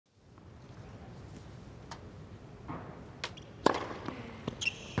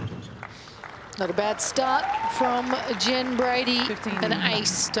Not a bad start from Jen Brady, 15. An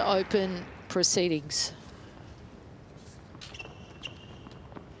ace to open proceedings.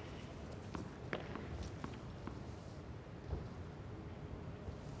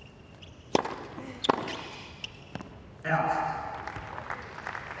 Out.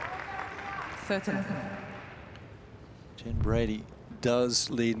 13. Jen Brady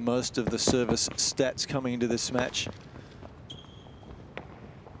does lead most of the service stats coming into this match.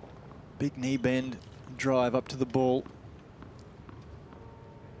 Big knee bend, drive up to the ball.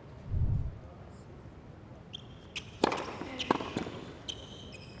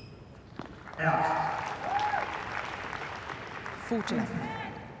 Out. 14.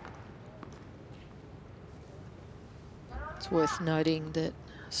 It's worth noting that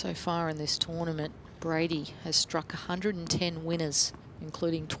so far in this tournament, Brady has struck 110 winners,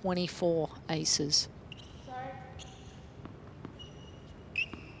 including 24 aces.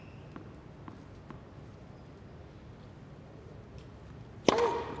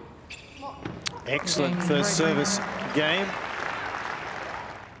 Excellent first service game.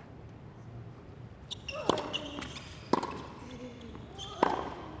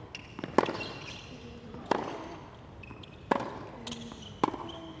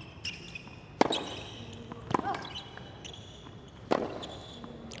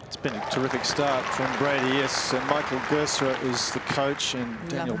 It's been a terrific start from Brady. Yes, Michael Gersra is the coach and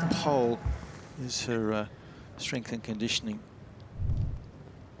Daniel Pohl is her strength and conditioning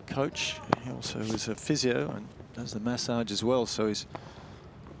coach. He also is a physio and does the massage as well, so he's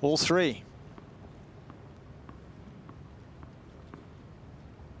all three.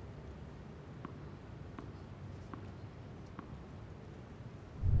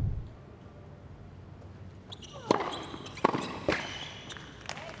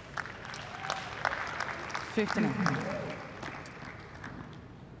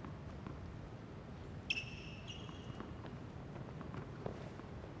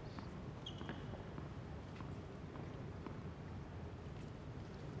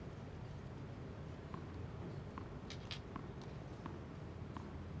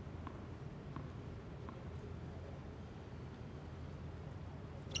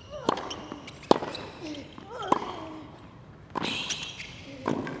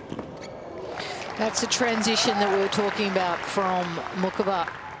 That's a transition that we were talking about from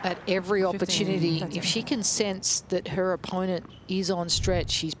Muchova at every opportunity. 15. If she can sense that her opponent is on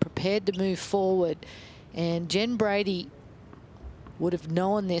stretch, she's prepared to move forward. And Jen Brady would have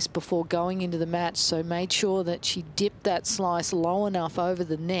known this before going into the match, so made sure that she dipped that slice low enough over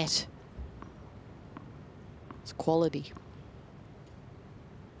the net. It's quality.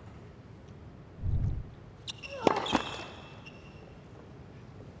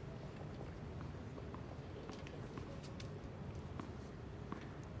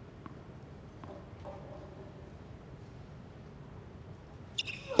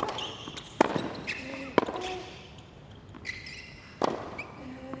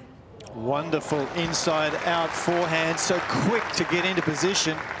 Wonderful inside-out forehand, so quick to get into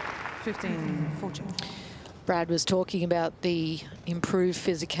position. 15-14. Brad was talking about the improved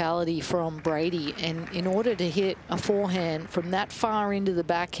physicality from Brady, and in order to hit a forehand from that far into the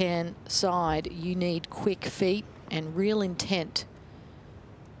backhand side, you need quick feet and real intent.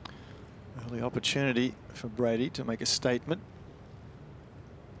 Early opportunity for Brady to make a statement.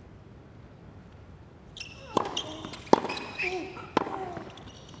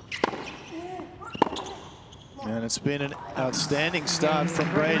 And it's been an outstanding start from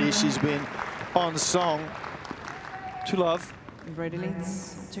Brady. She's been on song to love. Brady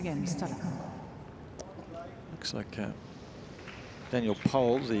leads 2 games. Looks like Daniel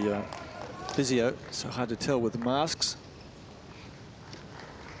Pohl, the physio. So hard to tell with the masks.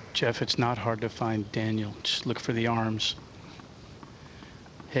 Jeff, it's not hard to find Daniel. Just look for the arms.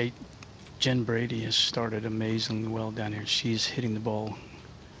 Hey, Jen Brady has started amazingly well down here. She's hitting the ball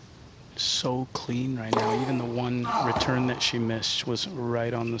so clean right now. Even the one return that she missed was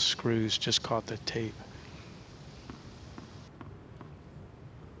right on the screws, just caught the tape.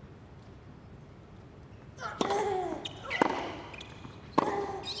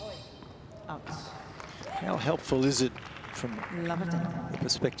 Out. How helpful is it from Laver the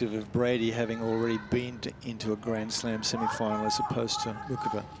perspective of Brady having already been into a Grand Slam semi-final as opposed to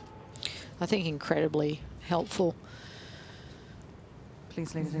Muchova? I think incredibly helpful.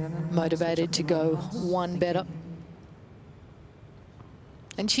 Please, ladies and gentlemen. Motivated to go one better.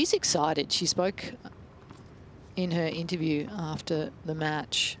 And she's excited. She spoke in her interview after the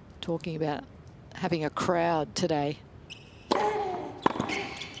match, talking about having a crowd today.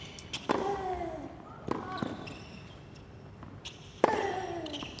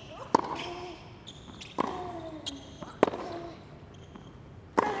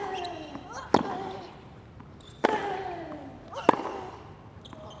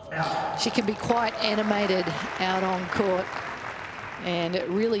 She can be quite animated out on court, and it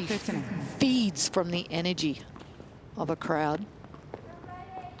really feeds from the energy of a crowd.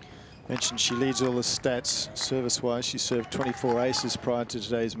 Mentioned she leads all the stats service-wise. She served 24 aces prior to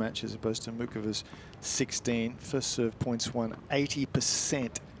today's match as opposed to Muchova's 16. First serve points won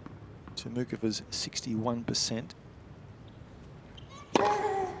 80% to Muchova's 61%.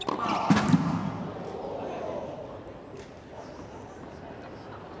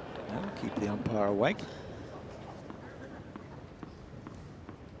 That'll keep the umpire awake.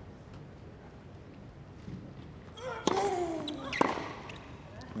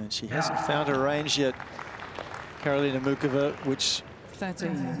 And she hasn't found her range yet, Karolina Muchova, which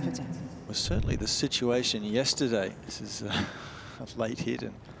 13-15. was certainly the situation yesterday. This is a late hit,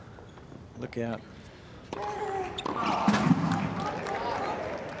 and look out.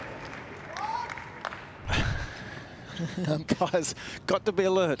 Umpires got to be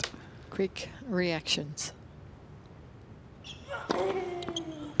alert. Quick reactions.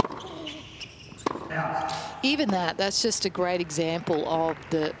 Even that's just a great example of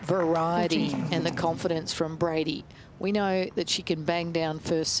the variety and the confidence from Brady. We know that she can bang down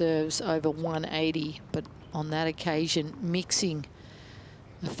first serves over 180, but on that occasion, mixing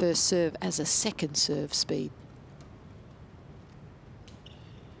the first serve as a second serve speed.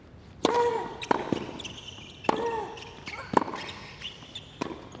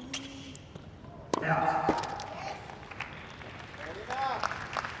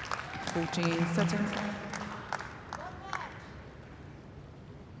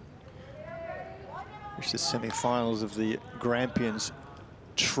 Reached the semi-finals of the Grampians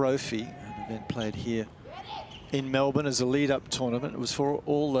Trophy, an event played here in Melbourne as a lead-up tournament. It was for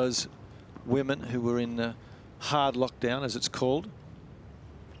all those women who were in hard lockdown, as it's called.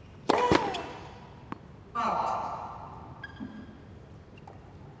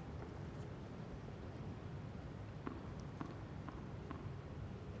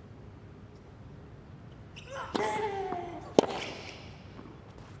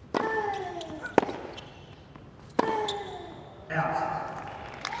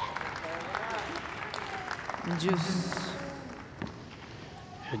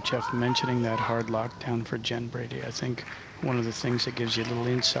 Jeff mentioning that hard lockdown for Jen Brady, I think one of the things that gives you a little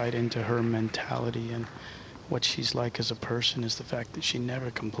insight into her mentality and what she's like as a person is the fact that she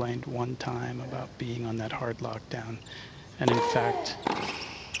never complained one time about being on that hard lockdown. And in fact,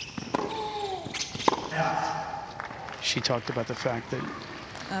 she talked about the fact that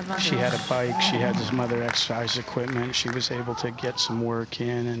she had a bike, she had some other exercise equipment, she was able to get some work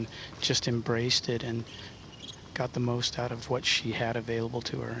in and just embraced it and got the most out of what she had available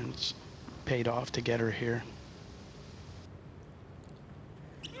to her, and it's paid off to get her here.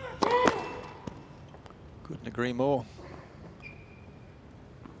 Couldn't agree more.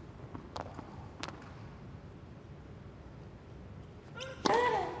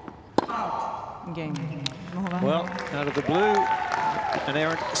 Game. Well, out of the blue, an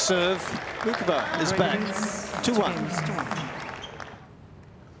errant serve. Muchova is back. 2-1.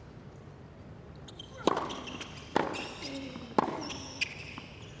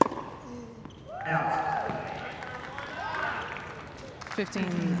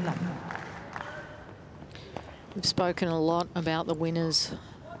 15-11. We've spoken a lot about the winners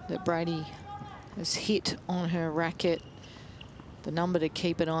that Brady has hit on her racket, the number to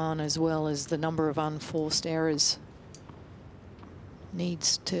keep an eye on, as well as the number of unforced errors.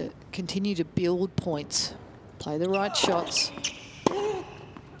 Needs to continue to build points, play the right shots.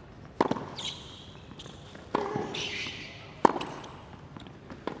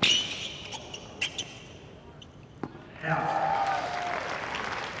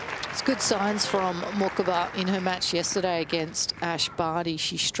 Good signs from Muchova in her match yesterday against Ash Barty.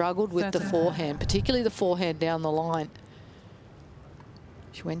 She struggled with the forehand, particularly the forehand down the line.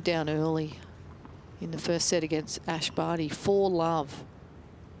 She went down early in the first set against Ash Barty. 4-love.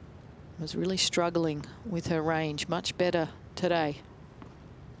 Was really struggling with her range. Much better today.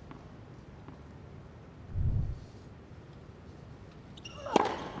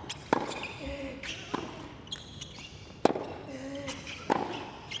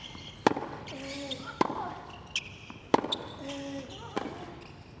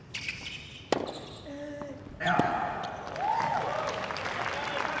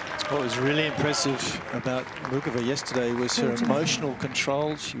 What was really impressive about Muchova yesterday was her emotional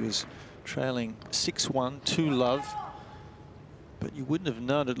control. She was trailing 6-1, 2-love, but you wouldn't have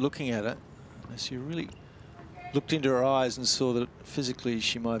known it looking at her unless you really looked into her eyes and saw that physically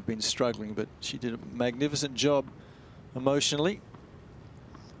she might have been struggling, but she did a magnificent job emotionally.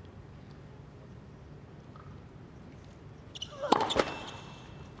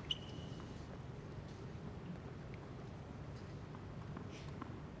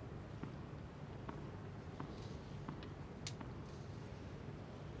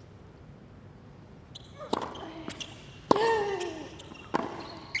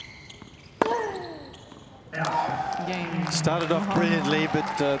 Game. Started off brilliantly, but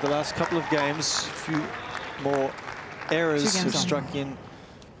the last couple of games, a few more errors have struck in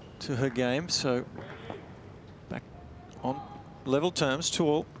to her game. So back on level terms,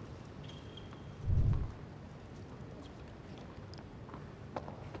 2-all.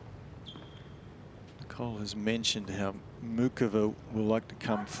 Nicole has mentioned how Muchova will like to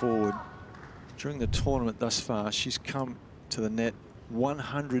come forward. During the tournament thus far, she's come to the net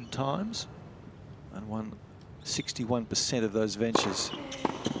 100 times and won 61% of those ventures.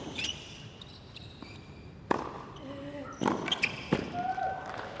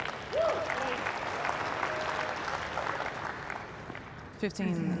 So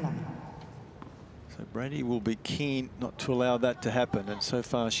Brady will be keen not to allow that to happen, and so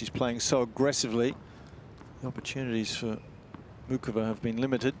far she's playing so aggressively. The opportunities for Muchova have been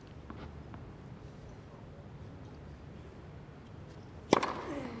limited.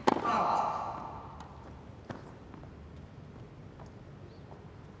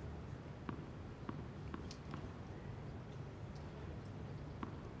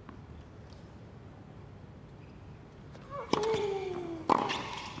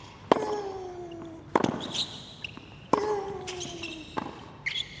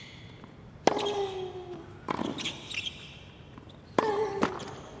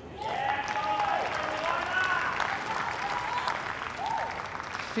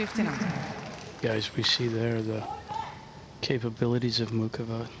 Guys, we see there the capabilities of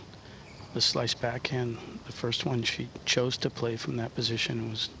Muchova. The slice backhand, the first one she chose to play from that position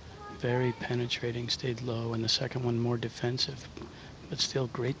was very penetrating, stayed low, and the second one more defensive, but still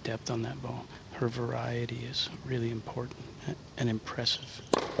great depth on that ball. Her variety is really important and impressive.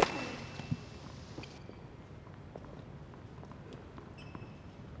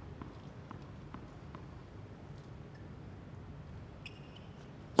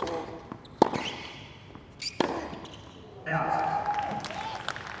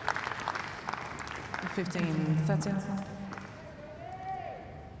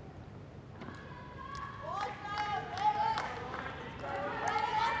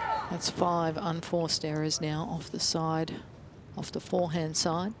 That's 5 unforced errors now off the side, off the forehand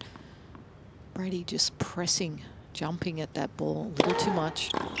side. Brady just pressing, jumping at that ball a little too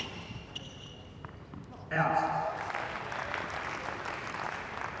much.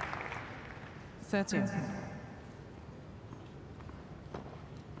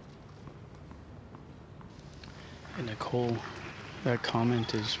 And Nicole, that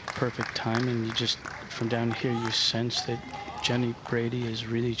comment is perfect timing. You just, from down here, you sense that Jennifer Brady is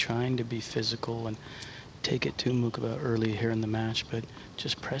really trying to be physical and take it to Muchova early here in the match, but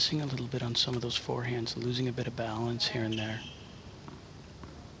just pressing a little bit on some of those forehands, losing a bit of balance here and there.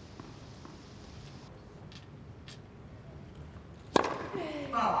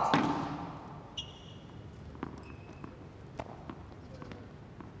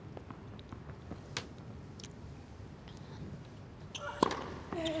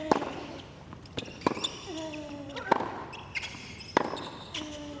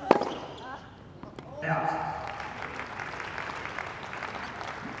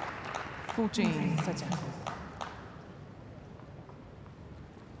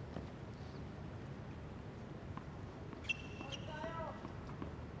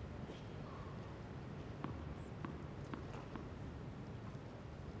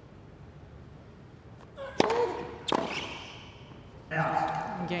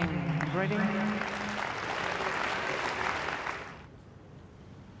 Game. Ready?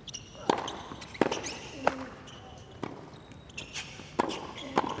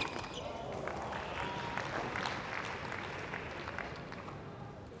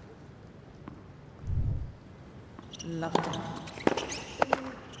 Love it.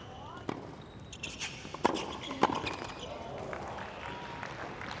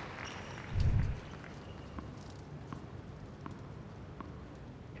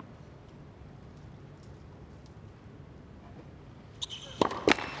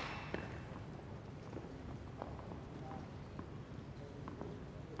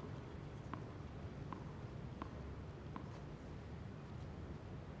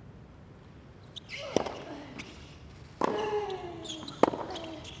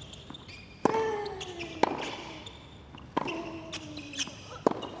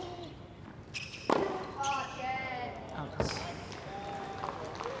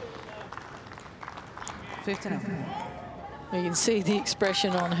 You can see the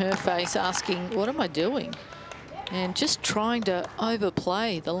expression on her face asking, what am I doing? And just trying to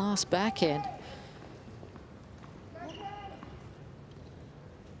overplay the last backhand.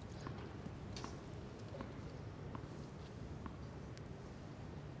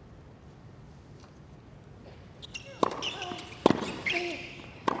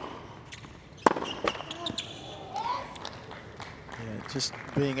 just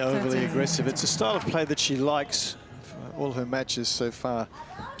being overly aggressive. It's a style of play that she likes. For all her matches so far,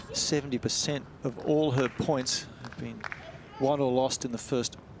 70% of all her points have been won or lost in the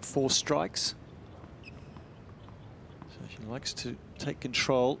first 4 strikes. So she likes to take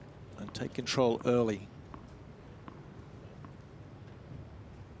control and take control early.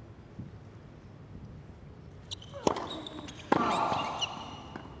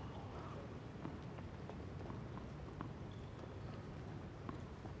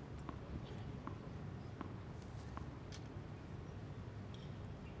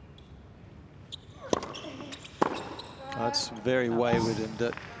 That's very wayward, and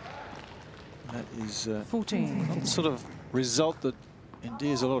that is 14. sort of result that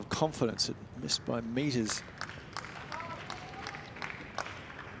endears a lot of confidence. It missed by meters.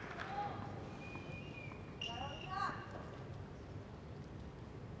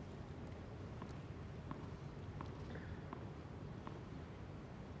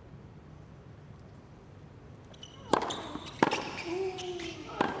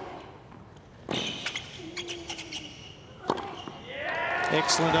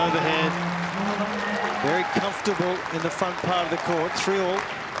 Excellent overhand. Very comfortable in the front part of the court. 3-all.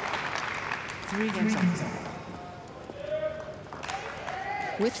 3 games on.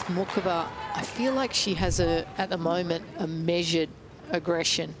 With Muchova, I feel like she has at the moment, a measured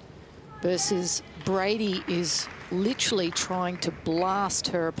aggression versus Brady is literally trying to blast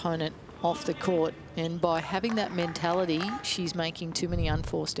her opponent off the court. And by having that mentality, she's making too many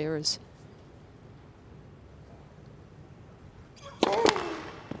unforced errors.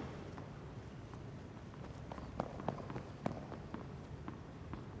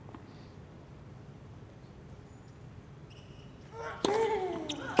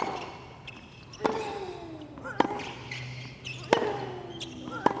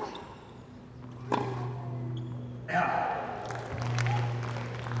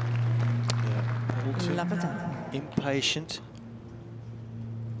 Impatient.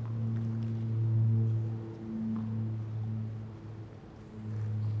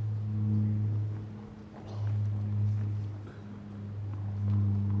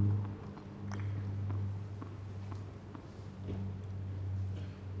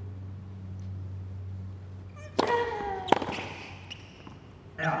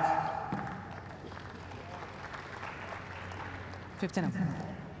 Out. 15.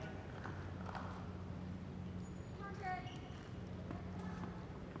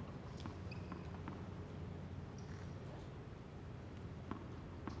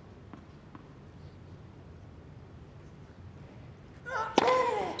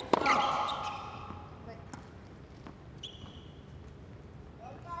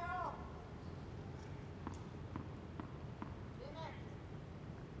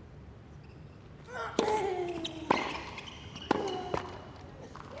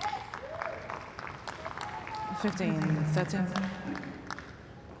 15, 13.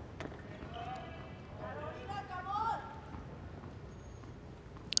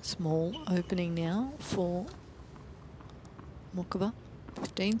 Small opening now for Muchova.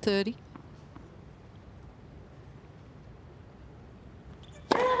 15-30.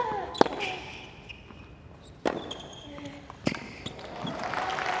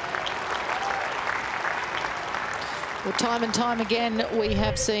 Well, time and time again, we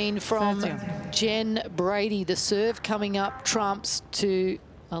have seen from Jen Brady, the serve coming up trumps to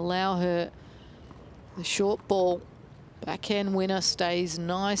allow her the short ball. Backhand winner stays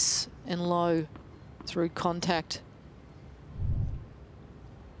nice and low through contact.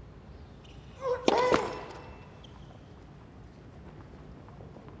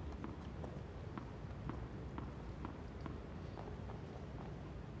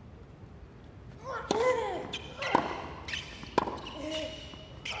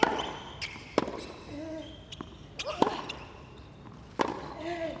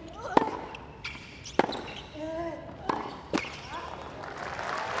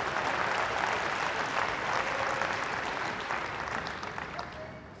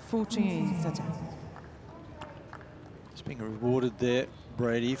 It's being rewarded there,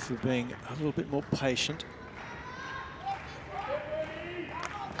 Brady, for being a little bit more patient. A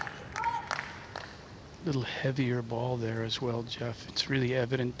little heavier ball there as well, Jeff. It's really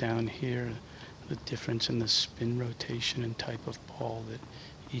evident down here, the difference in the spin rotation and type of ball that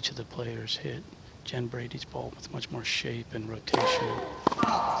each of the players hit. Jen Brady's ball with much more shape and rotation.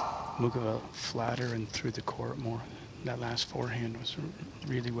 Muchova flatter and through the court more. That last forehand was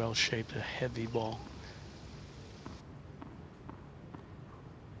really well shaped, a heavy ball.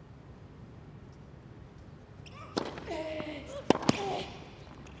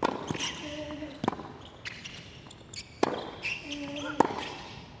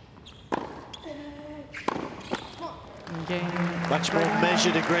 Much more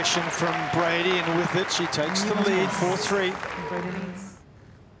measured aggression from Brady, and with it, she takes the lead, 4-3. Brady leads.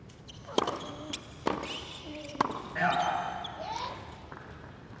 Yeah.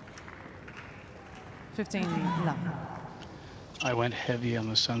 15 love. I went heavy on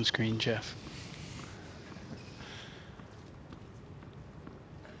the sunscreen, Jeff.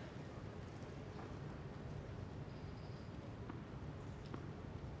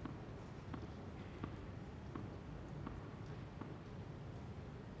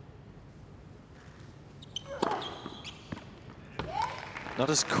 Not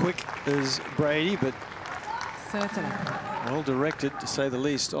as quick as Brady, but 30. well directed, to say the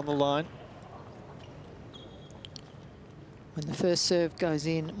least, on the line. When the first serve goes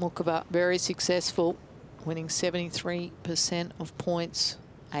in, Muchova very successful, winning 73% of points,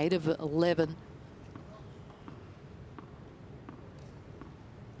 8 of 11.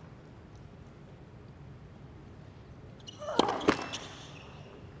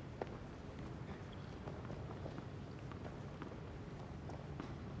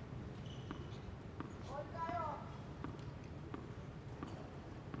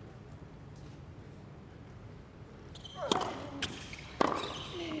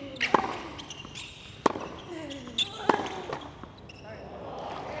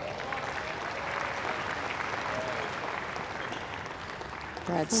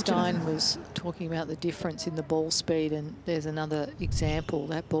 Brad Stein was talking about the difference in the ball speed, and there's another example.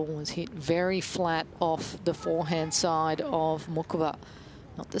 That ball was hit very flat off the forehand side of Muchova.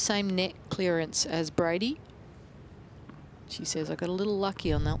 Not the same net clearance as Brady. She says, I got a little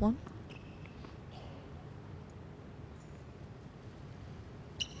lucky on that one.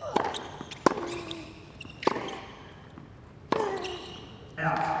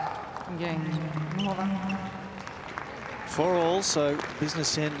 Again, 4-all, so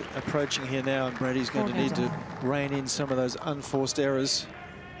business end approaching here now, and Brady's going to need to rein in some of those unforced errors.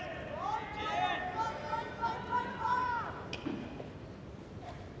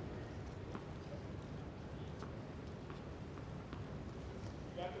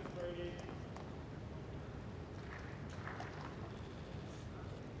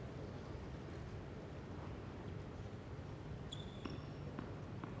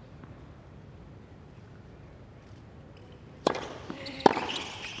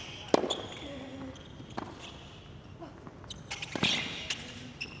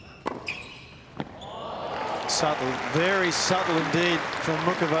 Subtle, very subtle indeed from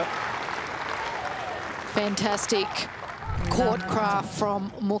Muchova. Fantastic court craft from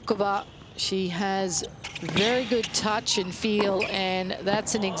Muchova. She has very good touch and feel, and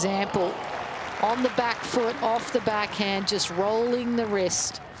that's an example. On the back foot, off the backhand, just rolling the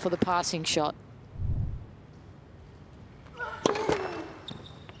wrist for the passing shot.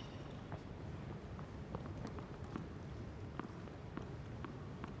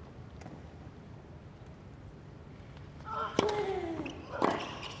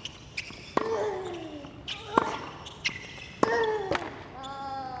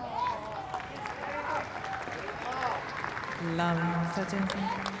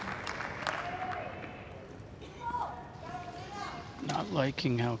 Not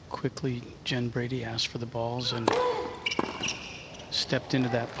liking how quickly Jen Brady asked for the balls and stepped into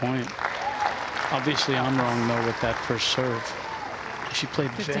that point. Obviously, I'm wrong, though, with that first serve. She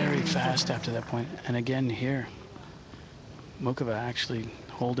played very fast after that point. And again here, Muchova actually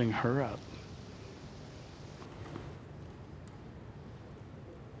holding her up.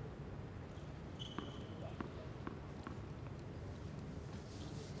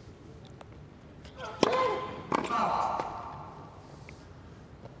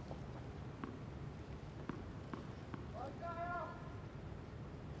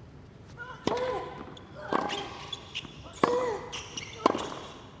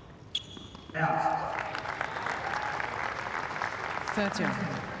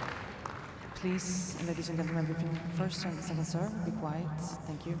 Please, ladies and gentlemen, between first and second serve, be quiet.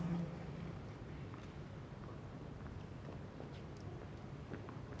 Thank you.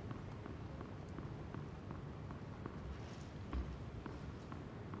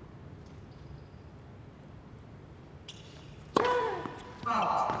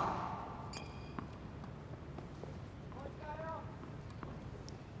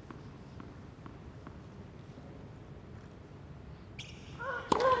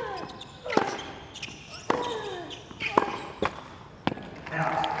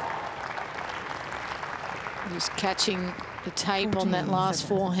 Just catching the tape on that last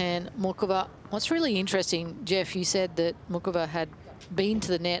forehand, Muchova. What's really interesting, Jeff, you said that Muchova had been to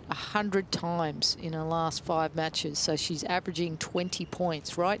the net 100 times in her last 5 matches, so she's averaging 20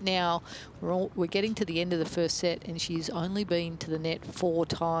 points. Right now, we're getting to the end of the first set, and she's only been to the net 4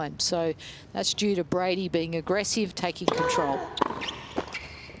 times. So that's due to Brady being aggressive, taking control.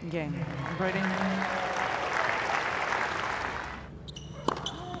 Game. Brady.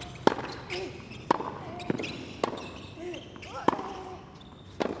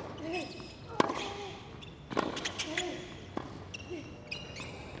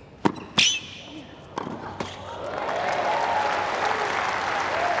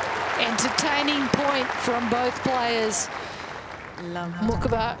 Entertaining point from both players.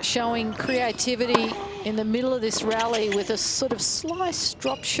 Muchova showing creativity in the middle of this rally with a sort of slice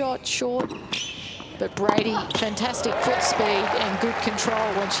drop shot short. But Brady, fantastic foot speed and good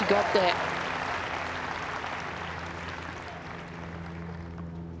control when she got there.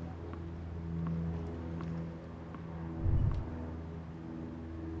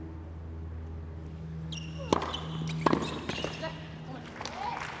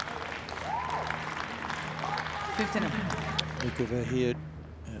 Muchova here,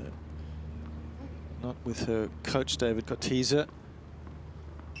 not with her coach David Kotiza.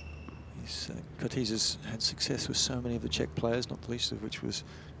 Kotiza's had success with so many of the Czech players, not the least of which was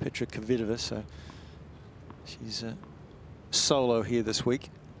Petra Kvitova, so she's solo here this week.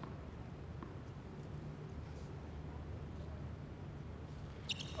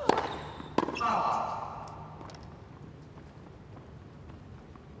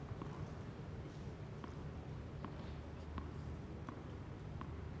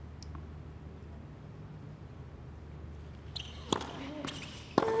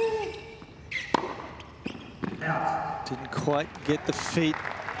 Didn't quite get the feet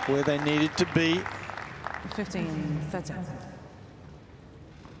where they needed to be. 15-30.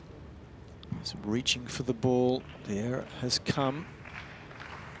 He's reaching for the ball. The error has come.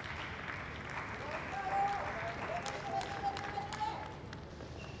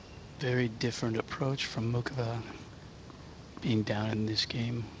 Very different approach from Muchova being down in this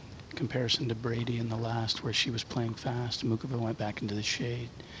game in comparison to Brady in the last, where she was playing fast. Muchova went back into the shade,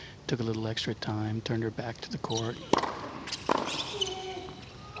 took a little extra time, turned her back to the court.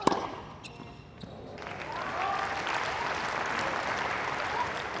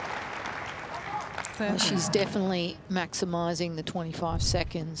 Well, she's definitely maximising the 25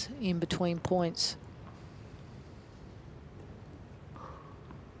 seconds in between points.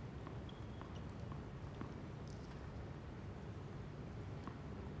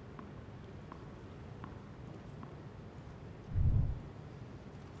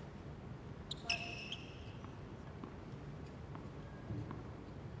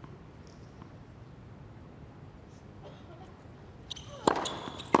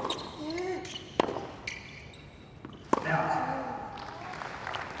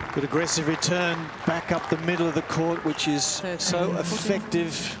 Good aggressive return back up the middle of the court, which is so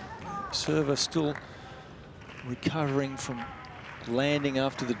effective. Server still recovering from landing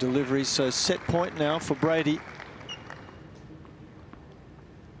after the delivery. So set point now for Brady.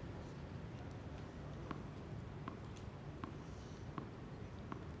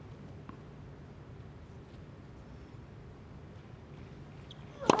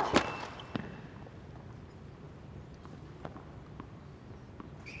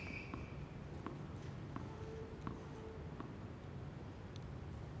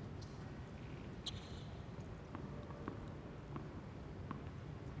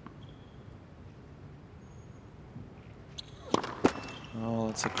 Oh,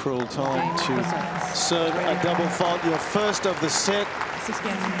 it's a cruel time to serve a double fault. Your first of the set.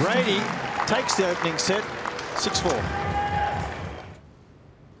 Brady takes the opening set, 6-4.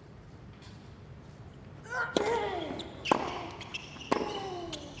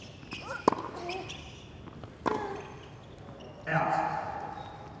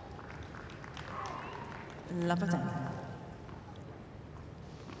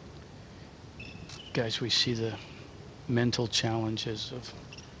 Guys, we see the mental challenges of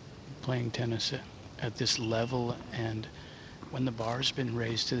playing tennis at this level, and when the bar's been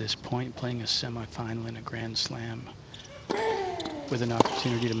raised to this point, playing a semifinal in a Grand Slam with an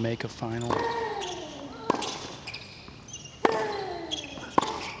opportunity to make a final.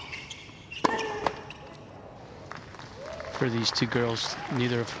 For these two girls,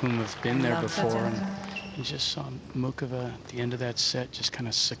 neither of whom have been there before, and you just saw Muchova at the end of that set just kind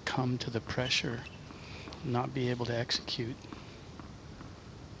of succumb to the pressure, not be able to execute.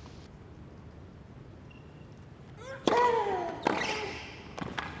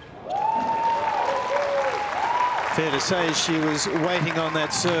 Fair to say she was waiting on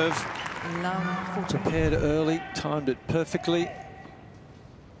that serve. Prepared early, timed it perfectly.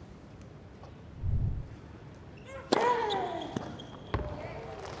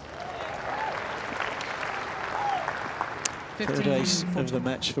 Third ace of the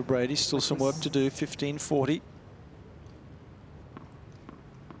match for Brady. Still some work to do. 15-40.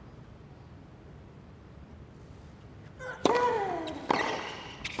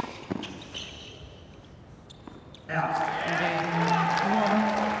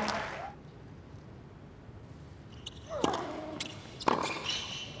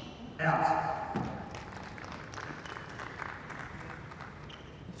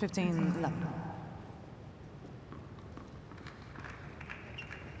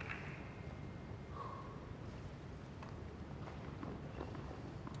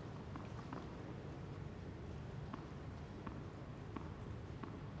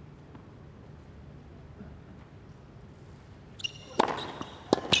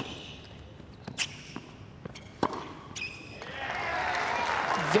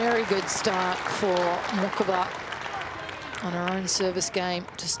 Very good start for Muchova on her own service game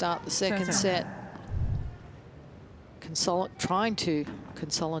to start the second set. Trying to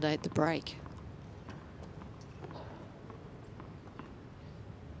consolidate the break.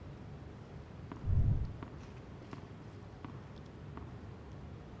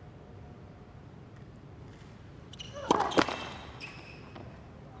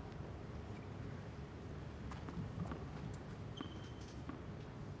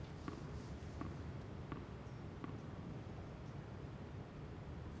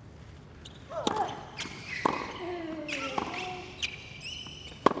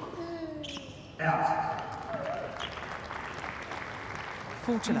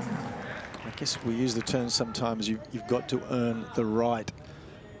 I guess we use the term sometimes you've got to earn the right.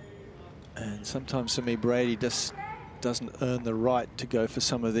 And sometimes for me, Brady just doesn't earn the right to go for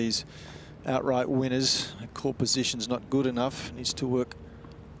some of these outright winners. Her core position's not good enough. Needs to work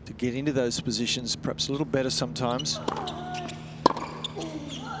to get into those positions, perhaps a little better sometimes.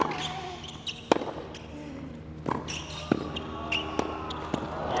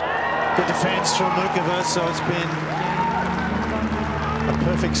 Good defense from Muchova, so it's been a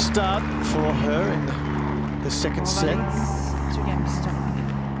perfect start for her in the second set.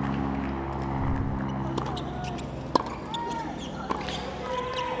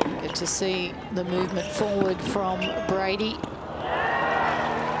 Good to see the movement forward from Brady.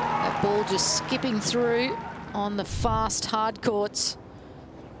 That ball just skipping through on the fast hard courts.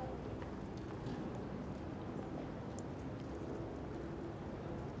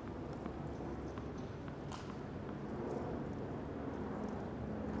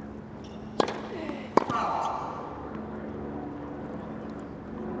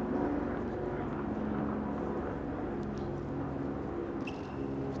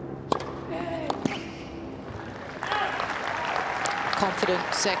 Confident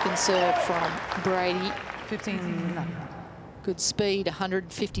second serve from Brady. 15. Good speed,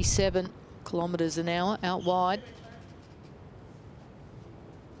 157 kilometres an hour out wide.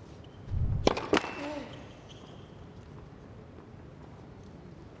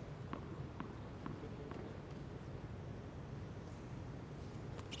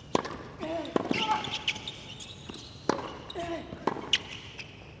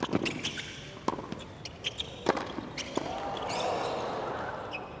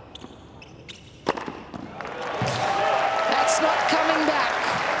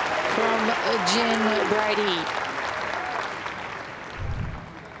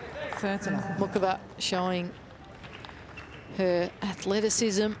 Muchova showing her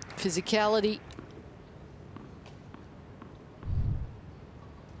athleticism, physicality.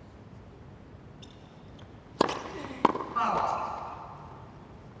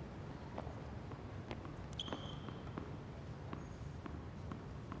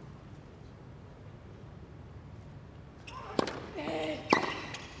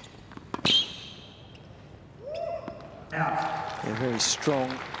 A very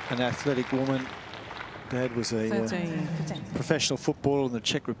strong and athletic woman. Dad was a professional footballer in the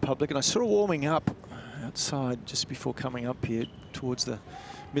Czech Republic, and I saw her warming up outside just before coming up here towards the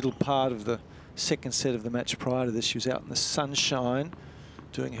middle part of the second set of the match. Prior to this, she was out in the sunshine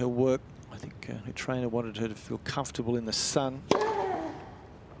doing her work. I think her trainer wanted her to feel comfortable in the sun.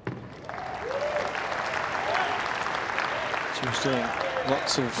 She was doing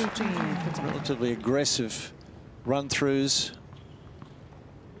lots of relatively aggressive run-throughs.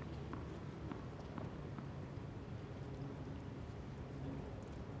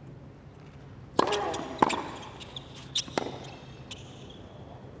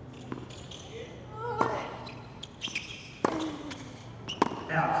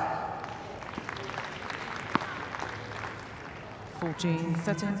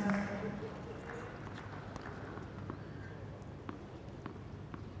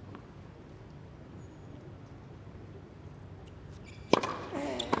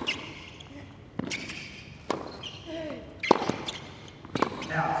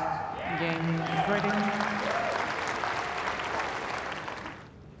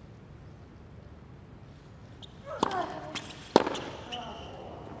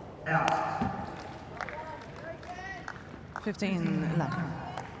 15-11.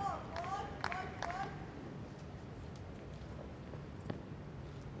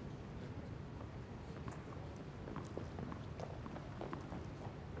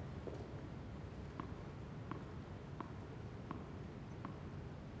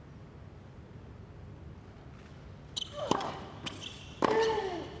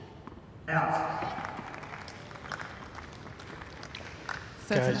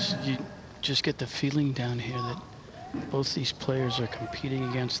 Guys, you just get the feeling down here that both these players are competing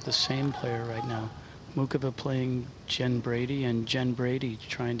against the same player right now. Muchova playing Jen Brady, and Jen Brady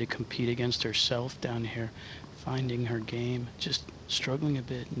trying to compete against herself down here, finding her game, just struggling a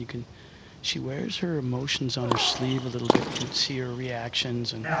bit. And she wears her emotions on her sleeve a little bit. You can see her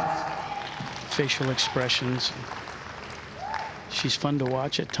reactions and facial expressions. She's fun to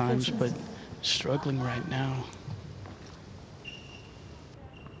watch at times, but struggling right now.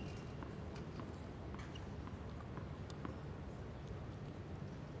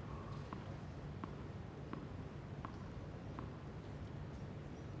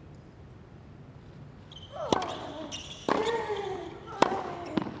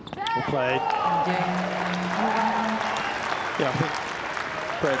 Played. Yeah, I think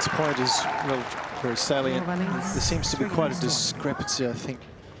Brad's point is very salient. There seems to be quite a discrepancy, I think,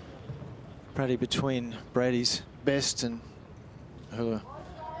 Brady, between Brady's best and her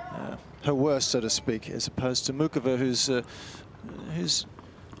worst, so to speak, as opposed to Muchova, whose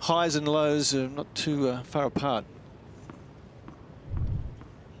highs and lows are not too far apart.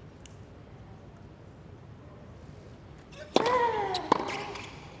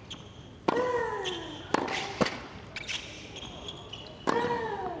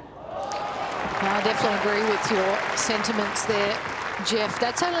 I definitely agree with your sentiments there, Jeff.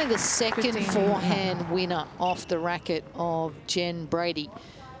 That's only the second forehand winner off the racket of Jen Brady.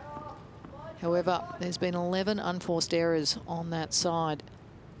 However, there's been 11 unforced errors on that side.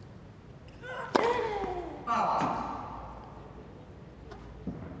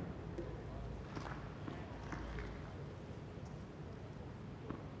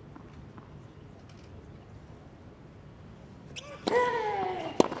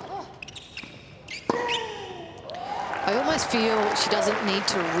 I almost feel she doesn't need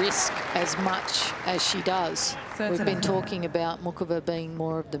to risk as much as she does. We've been talking about Muchova being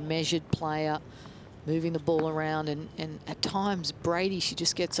more of the measured player, moving the ball around, and at times Brady, she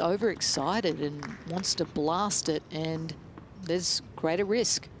just gets overexcited and wants to blast it, and there's greater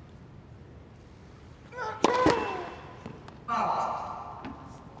risk.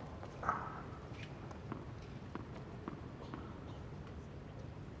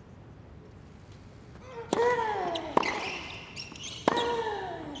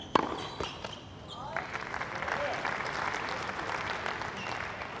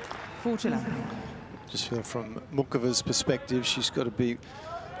 Just feel from Muchova's perspective, she's got to be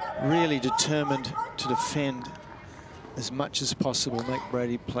really determined to defend as much as possible, make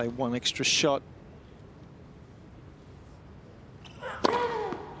Brady play one extra shot.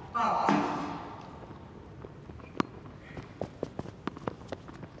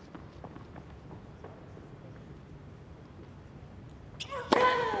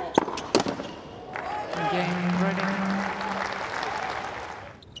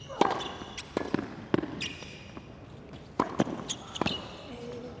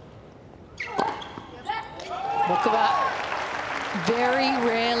 Very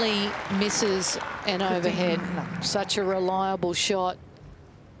rarely misses an overhead. Such a reliable shot.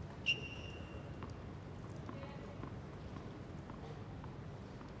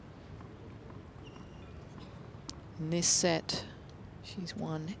 In this set, she's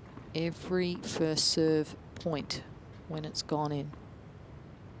won every first serve point when it's gone in.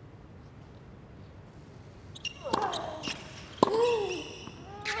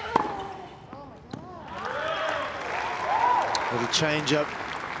 With a change up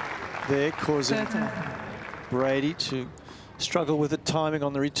there, causing Brady to struggle with the timing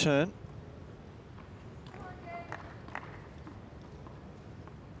on the return.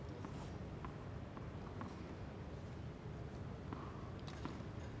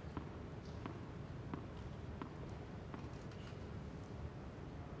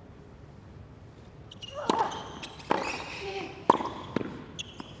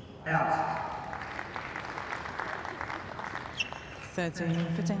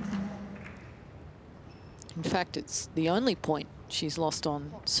 In fact, it's the only point she's lost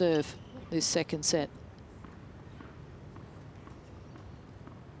on serve this second set.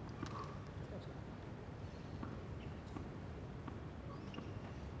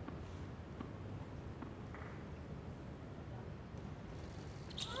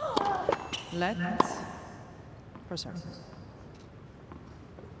 Let for serve.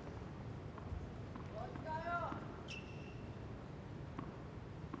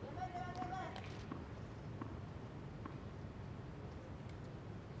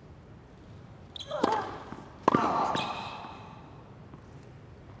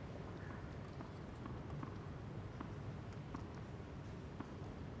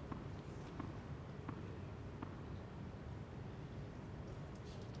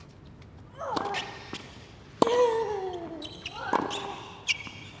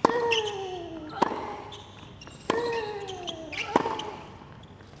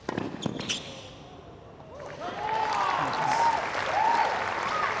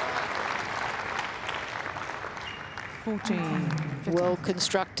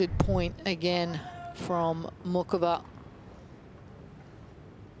 Well-constructed point again from Muchova.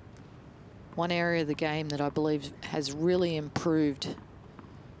 One area of the game that I believe has really improved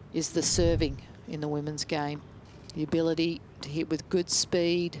is the serving in the women's game. The ability to hit with good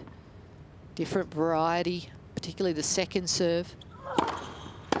speed, different variety, particularly the second serve.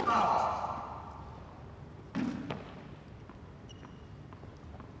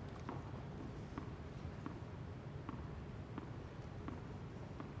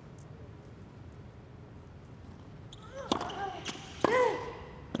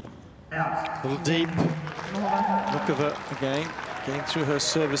 A little deep. Muchova again, getting through her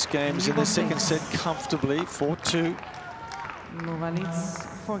service games in the second set comfortably. 4-2. Muchova leads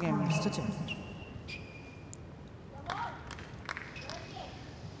 4 games to 2.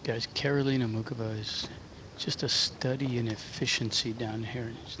 Guys, Karolina Muchova is just a study in efficiency down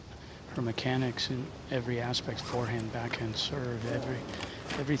here. Her mechanics in every aspect, forehand, backhand, serve,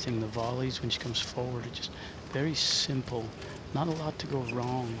 everything, the volleys when she comes forward, are just very simple. Not a lot to go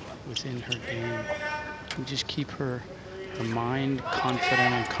wrong within her game. And just keep her mind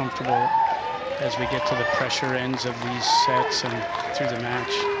confident and comfortable as we get to the pressure ends of these sets and through the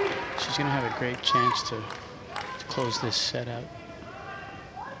match. She's going to have a great chance to close this set out.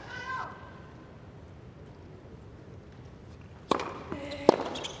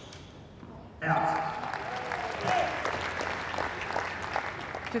 Out.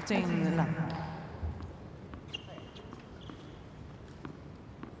 15 left.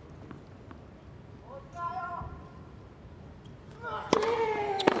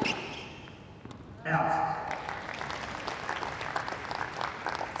 Out.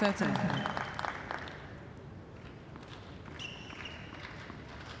 13.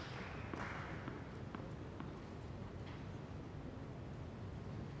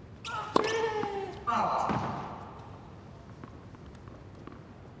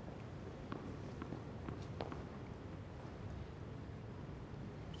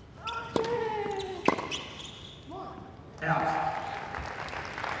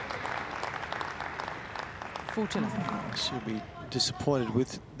 She'll be disappointed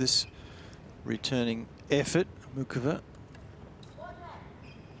with this returning effort, Muchova.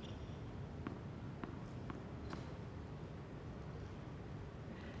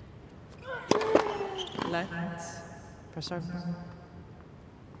 Let's preserve.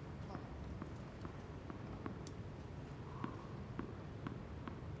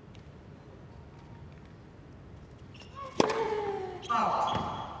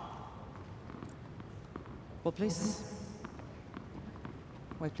 Well, please.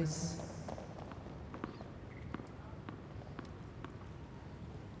 Wait, please.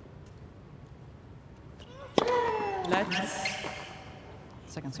 Let's.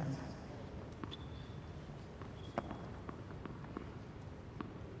 Second serve.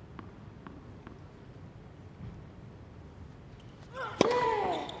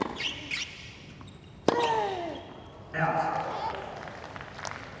 Out.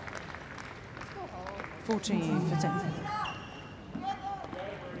 14-15.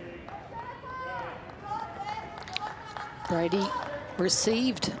 Brady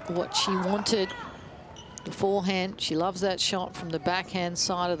received what she wanted, the forehand. She loves that shot from the backhand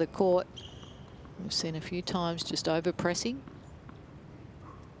side of the court. We've seen a few times just over pressing.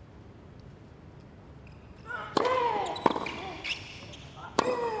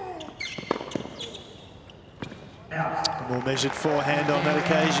 A more measured forehand on that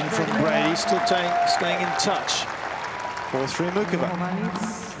occasion from Brady, still staying in touch. 4-3 Muchova.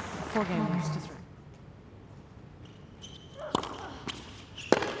 4 games to 3.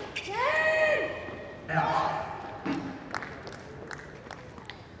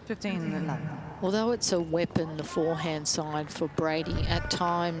 15-11. Although it's a weapon, the forehand side for Brady, at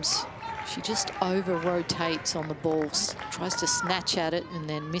times she just over-rotates on the ball, tries to snatch at it and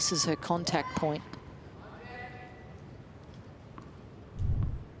then misses her contact point.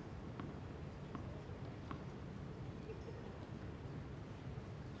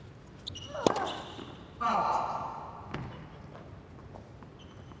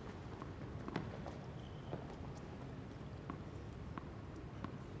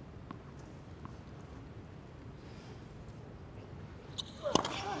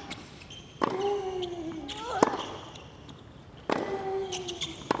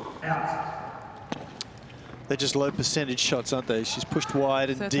 They're just low percentage shots, aren't they? She's pushed wide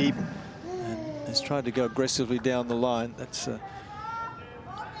and deep and has tried to go aggressively down the line. That's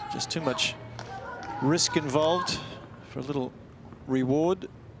just too much risk involved for a little reward.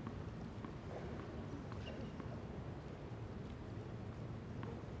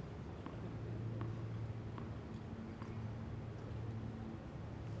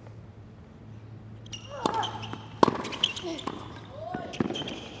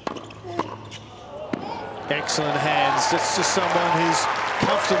 Excellent hands. That's just someone who's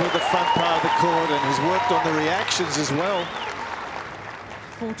comfortable with the front part of the court and has worked on the reactions as well.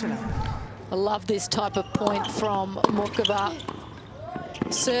 I love this type of point from Muchova.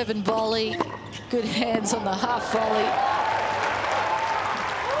 Serve and volley, good hands on the half volley.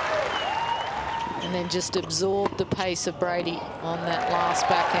 And then just absorb the pace of Brady on that last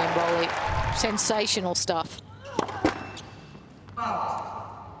backhand volley. Sensational stuff.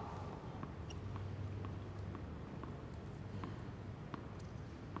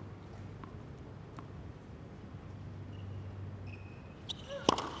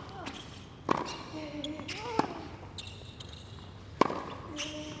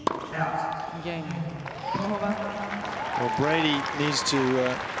 Well, Brady needs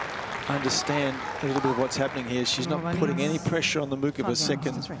to understand a little bit of what's happening here. She's not putting any pressure on the Muchova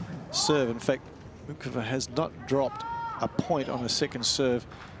second serve. In fact, Muchova has not dropped a point on a second serve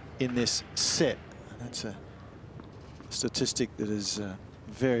in this set. That's a statistic that is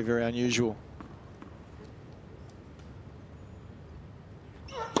very, very unusual.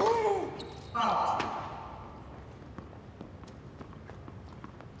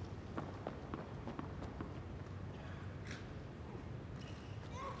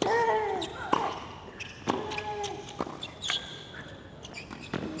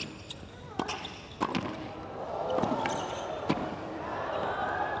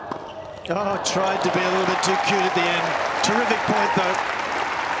 Oh, tried to be a little bit too cute at the end. Terrific point, though.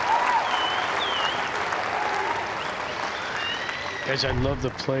 Guys, I love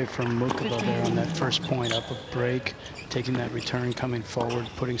the play from Muchova there on that first point, up a break, taking that return, coming forward,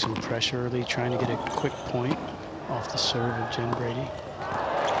 putting some pressure early, trying to get a quick point off the serve of Jen Brady.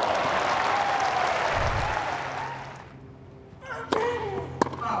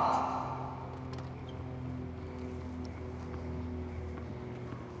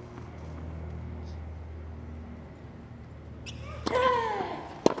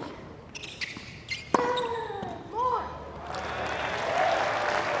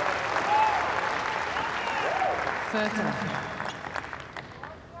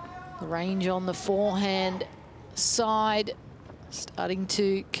 The range on the forehand side starting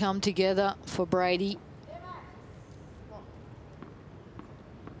to come together for Brady.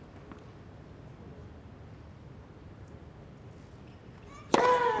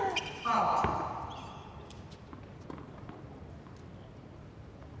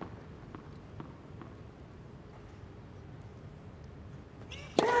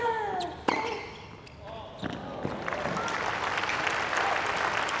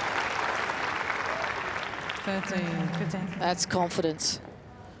 That's confidence.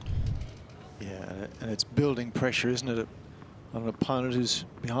 Yeah, and it's building pressure, isn't it, on an opponent who's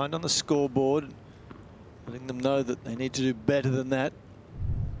behind on the scoreboard, letting them know that they need to do better than that.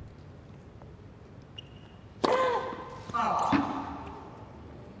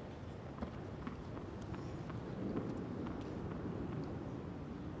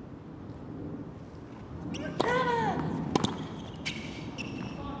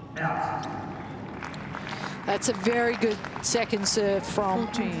 That's a very good second serve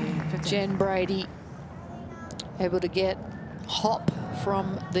from Jen Brady. Able to get hop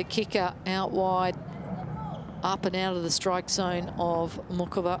from the kicker out wide, up and out of the strike zone of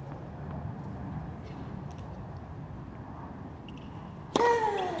Muchova.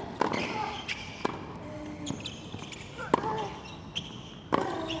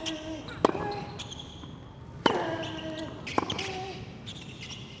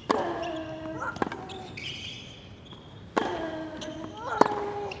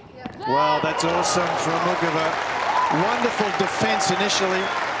 Wow, that's awesome from Muchova. Wonderful defense initially.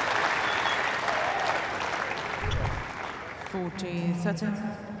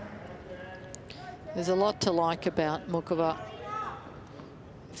 40-30. There's a lot to like about Muchova.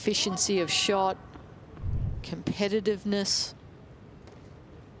 Efficiency of shot, competitiveness.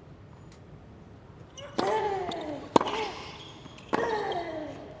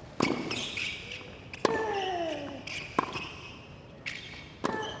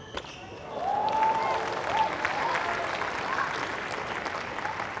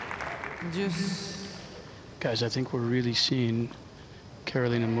 Guys, I think we're really seeing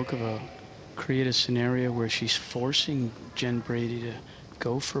Karolina Muchova create a scenario where she's forcing Jen Brady to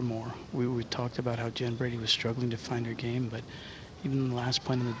go for more. We talked about how Jen Brady was struggling to find her game, but even the last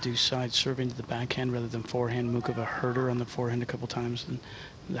point on the deuce side, serving to the backhand rather than forehand, Muchova hurt her on the forehand a couple times, and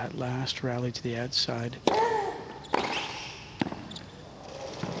that last rally to the outside.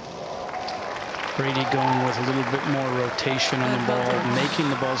 Brady going with a little bit more rotation on the ball, making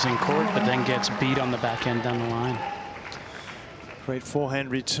the balls in court, but then gets beat on the backhand down the line. Great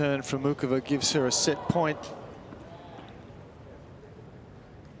forehand return from Muchova gives her a set point.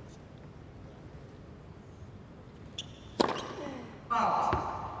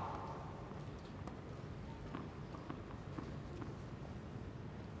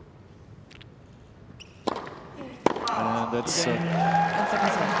 And that's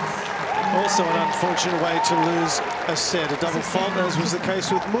also an unfortunate way to lose a set. A double fault, as was the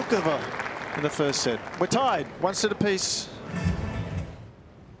case with Muchova in the first set. We're tied, 1 set apiece.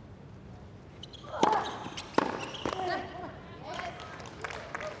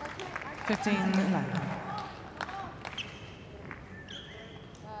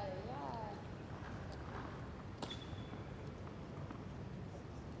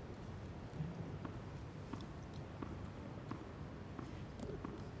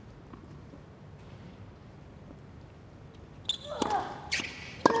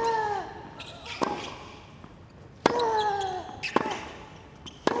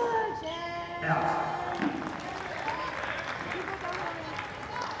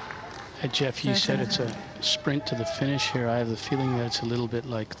 Jeff, you said it's a sprint to the finish here. I have the feeling that it's a little bit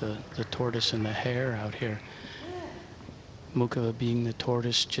like the tortoise and the hare out here. Muchova being the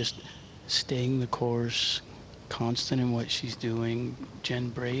tortoise, just staying the course, constant in what she's doing. Jen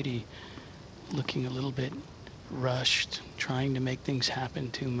Brady looking a little bit rushed, trying to make things happen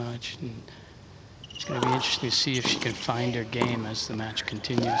too much. And it's going to be interesting to see if she can find her game as the match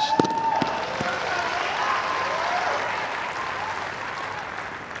continues.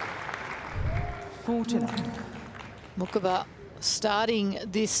 Muchova starting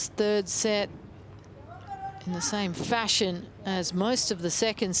this third set in the same fashion as most of the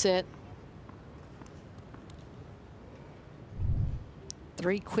second set.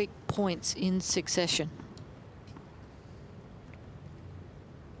 3 quick points in succession.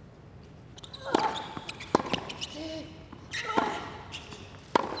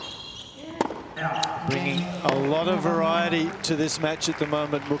 Bringing a lot of variety to this match at the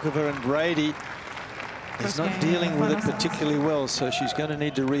moment. Muchova, and Brady is not dealing with it particularly well, so she's going to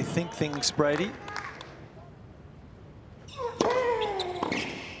need to rethink things, Brady.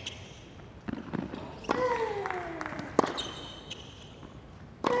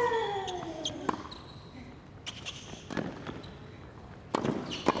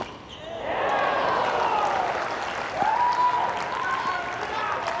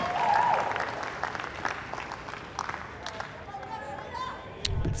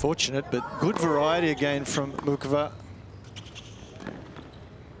 Fortunate, but good variety again from Muchova.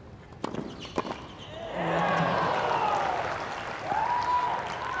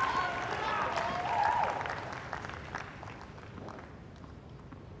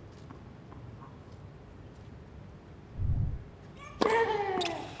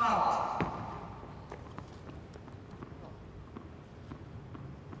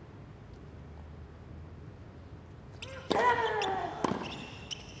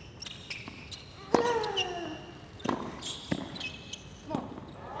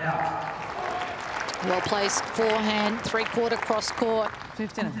 Well-placed forehand, 3/4 cross court.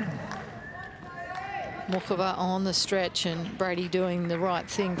 15. Muchova on the stretch, and Brady doing the right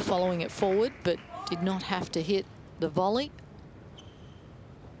thing, following it forward, but did not have to hit the volley.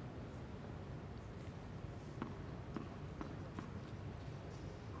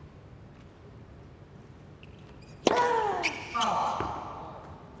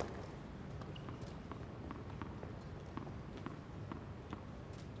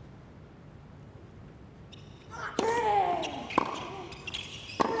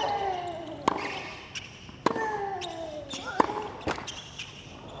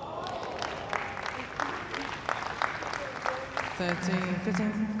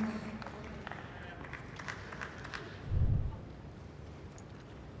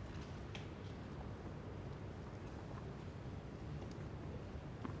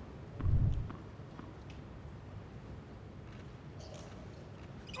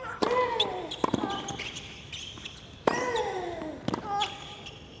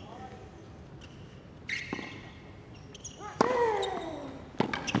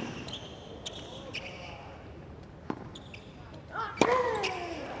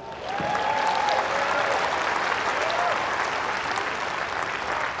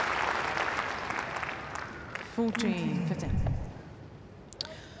 23-15.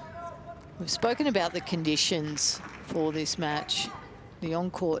 We've spoken about the conditions for this match. The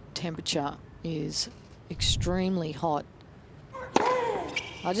on-court temperature is extremely hot.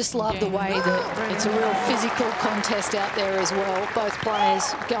 I just love the way that it's a real physical contest out there as well. Both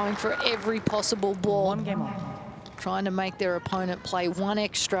players going for every possible ball. One game on. Trying to make their opponent play one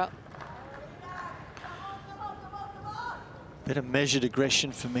extra. Bit of measured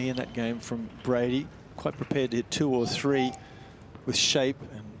aggression for me in that game from Brady. Quite prepared to hit 2 or 3 with shape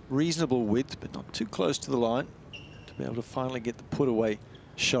and reasonable width, but not too close to the line to be able to finally get the put-away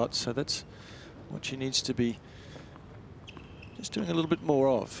shot. So that's what she needs to be just doing a little bit more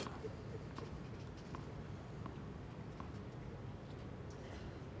of.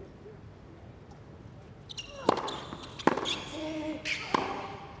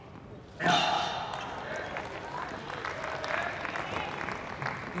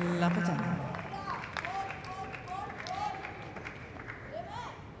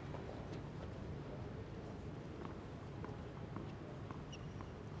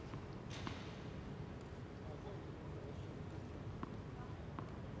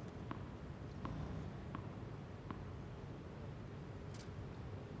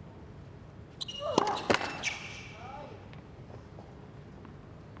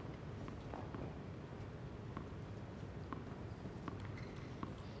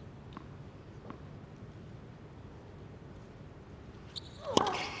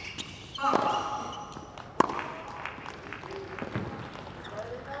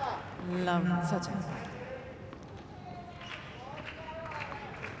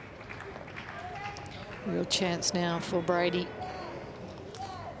 Real chance now for Brady.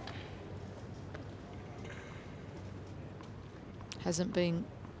 Hasn't been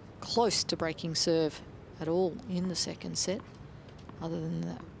close to breaking serve at all in the second set, other than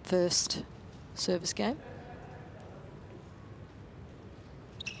that first service game.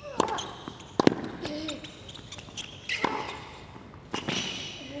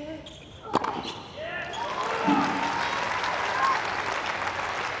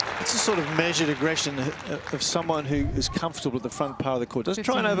 Sort of measured aggression of someone who is comfortable at the front part of the court. Doesn't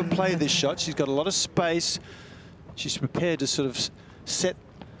try and overplay this shot. She's got a lot of space. She's prepared to sort of set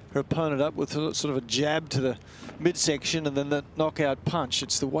her opponent up with sort of a jab to the midsection and then the knockout punch.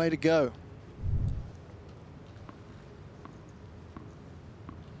 It's the way to go.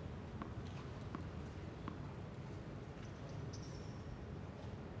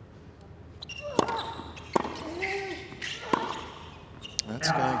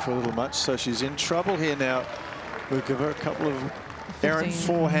 That's going for a little much, so she's in trouble here now. Muchova, a couple of errant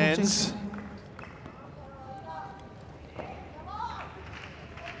forehands.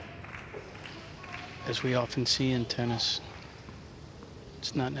 As we often see in tennis,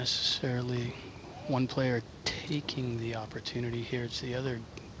 it's not necessarily one player taking the opportunity here, it's the other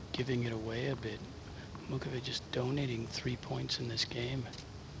giving it away a bit. Muchova just donating 3 points in this game.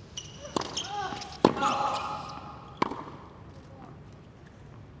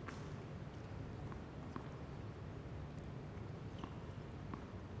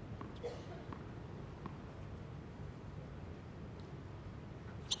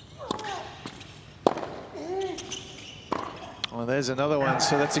 Well, there's another one.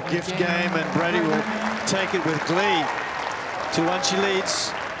 So that's a gift game, and Brady will take it with glee. 2-1 she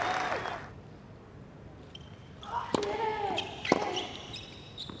leads.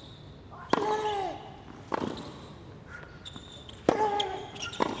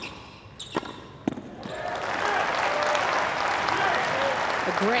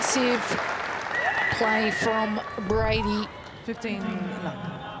 Aggressive play from Brady. 15.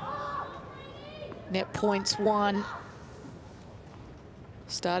 Net points 1.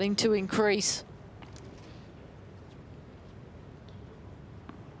 Starting to increase.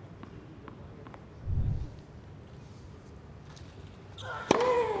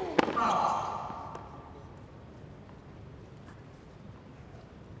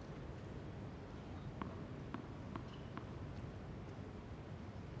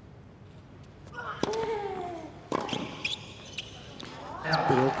 It's a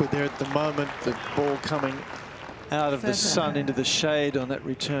bit awkward there at the moment. The ball coming out of the sun into the shade on that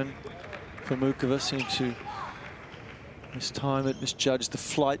return for Muchova. Seemed to mistime it, misjudge the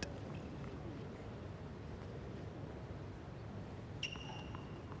flight.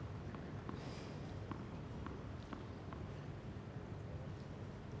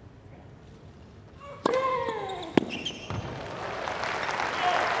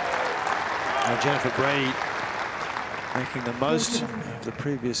 Now Jennifer Brady making the most of the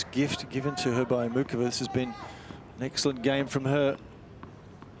previous gift given to her by Muchova. This has been an excellent game from her.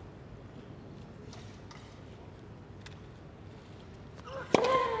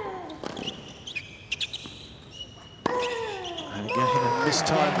 this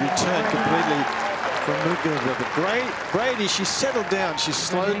time returned completely from Muchova. But Brady, she's settled down. She's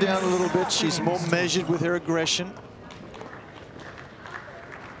slowed down a little bit. She's more measured with her aggression.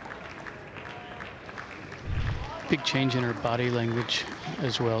 Big change in her body language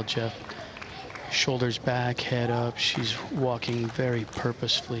as well, Jeff. Shoulders back, head up. She's walking very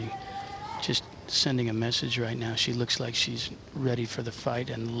purposefully, just sending a message right now. She looks like she's ready for the fight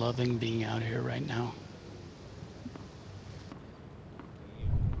and loving being out here right now.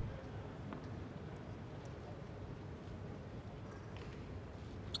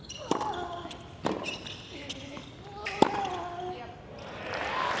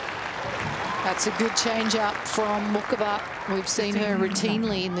 That's a good change up from Muchova. We've seen her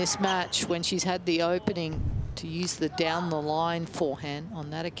routinely in this match when she's had the opening to use the down the line forehand. On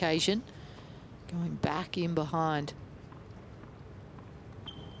that occasion, going back in behind.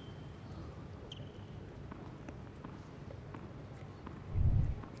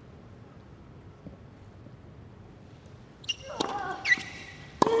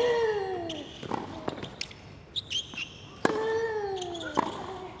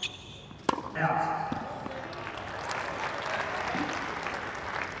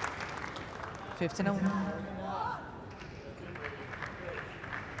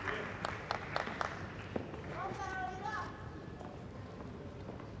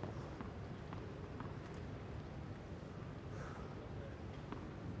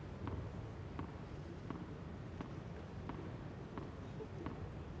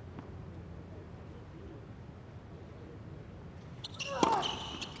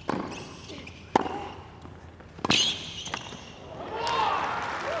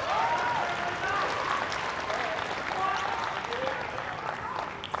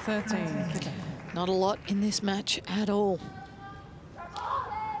 Not a lot in this match at all.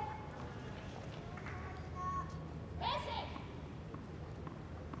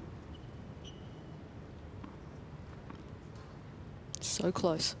 So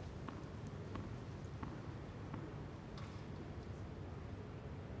close.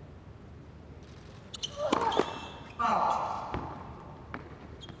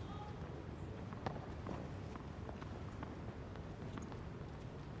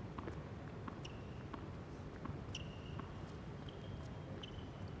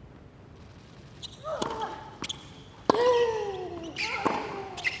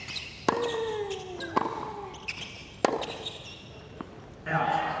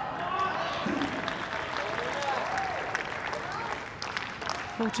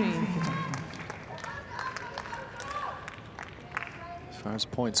 As far as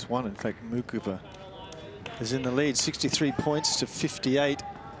points won, in fact, Muchova is in the lead, 63 points to 58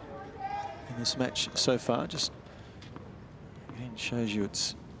 in this match so far. Just again shows you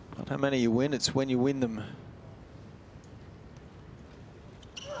it's not how many you win, it's when you win them.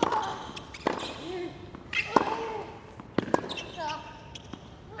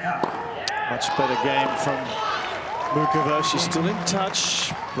 Much better game from Muchova. She's still in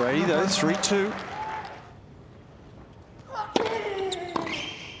touch. Brady, though, 3-2.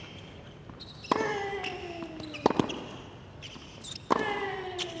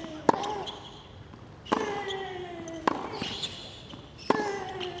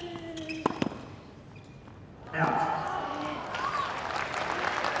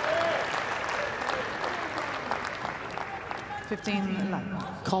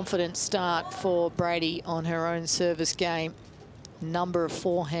 Confident start for Brady on her own service game. Number of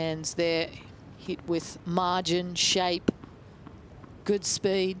forehands there, hit with margin, shape, good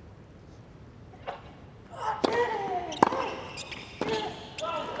speed.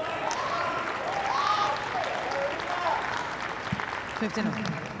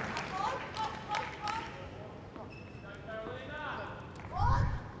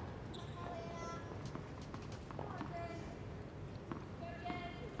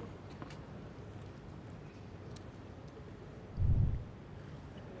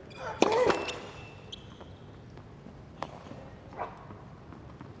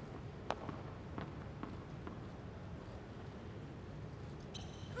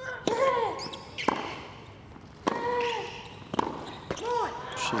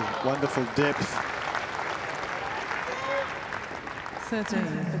 Wonderful depth. 13.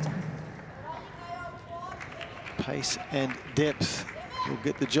 Pace and depth will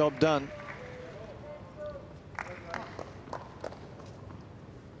get the job done.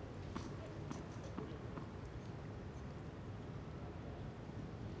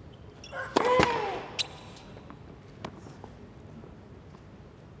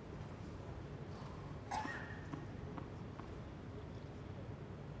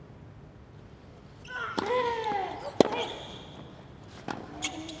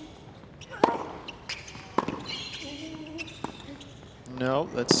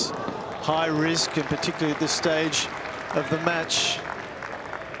 That's high risk, and particularly at this stage of the match.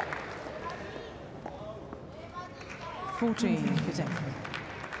 14-15.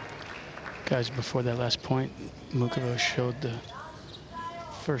 Guys, before that last point, Muchova showed the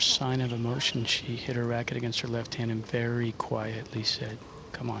first sign of emotion. She hit her racket against her left hand and very quietly said,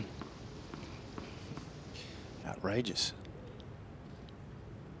 "Come on." Outrageous.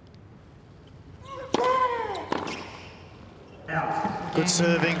 Good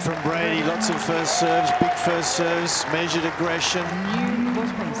serving from Brady. Lots of first serves, big first serves, measured aggression. New ball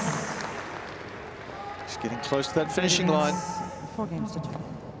space. She's getting close to that finishing line. 4-2.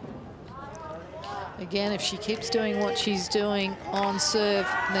 Again, if she keeps doing what she's doing on serve,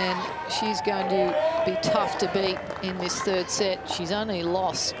 then she's going to be tough to beat in this third set. She's only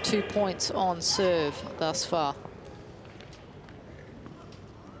lost 2 points on serve thus far.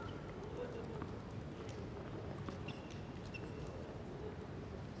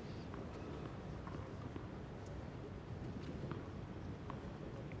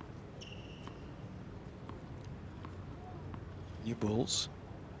 New balls.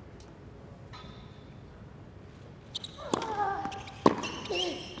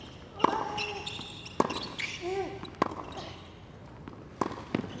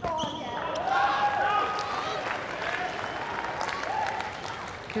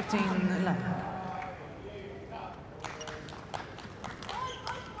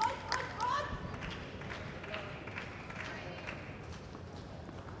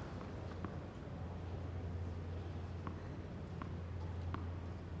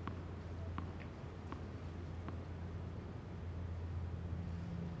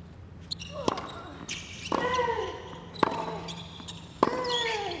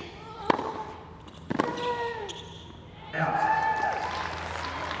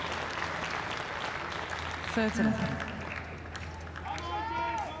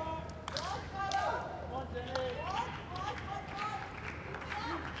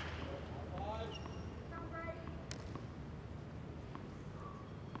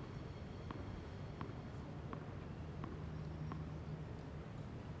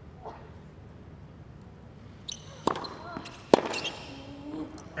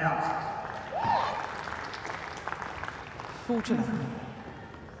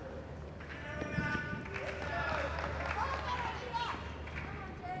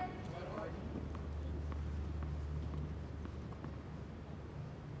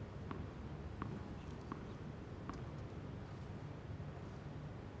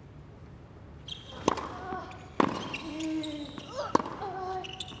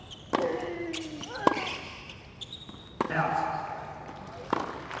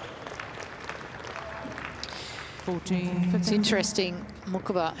 It's interesting,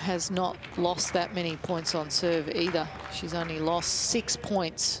 Muchova has not lost that many points on serve either. She's only lost 6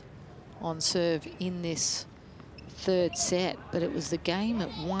 points on serve in this third set, but it was the game at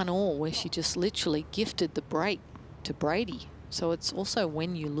 1-1 where she just literally gifted the break to Brady. So it's also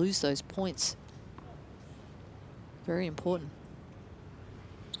when you lose those points. Very important.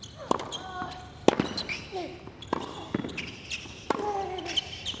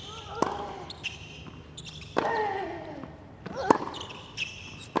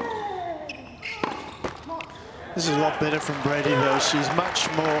 This is a lot better from Brady, though. She's much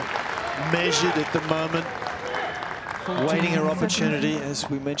more measured at the moment, waiting her opportunity. As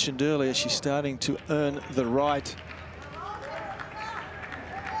we mentioned earlier, she's starting to earn the right.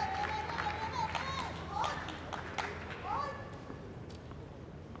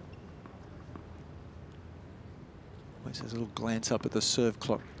 Always has a little glance up at the serve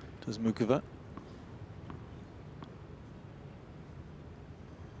clock, does Muchova.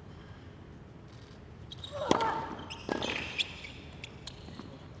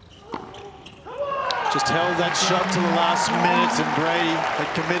 Just held that shot to the last minute, and Brady had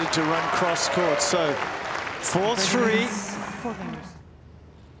committed to run cross court. So, fourth free.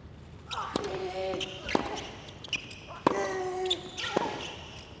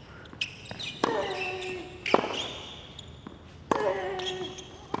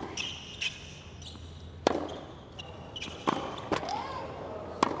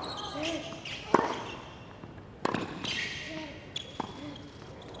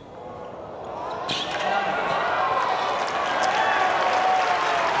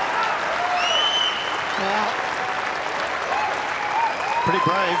 Pretty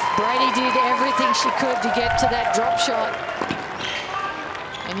brave. Brady did everything she could to get to that drop shot.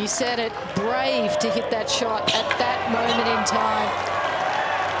 And you said it, brave to hit that shot at that moment in time.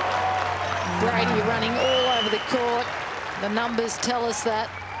 Brady running all over the court. The numbers tell us that.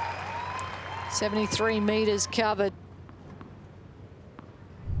 73 meters covered.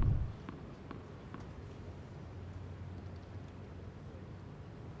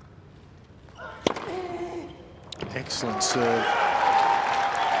 Excellent serve.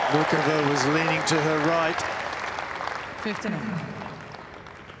 Muchova was leaning to her right. 59.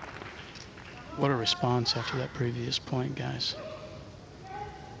 What a response after that previous point, guys.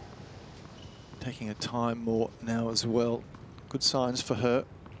 Taking a time more now as well. Good signs for her.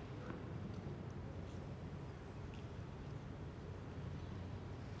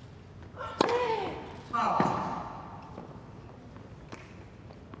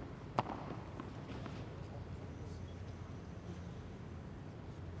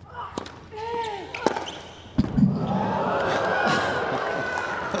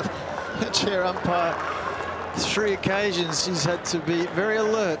 Chair umpire, 3 occasions he's had to be very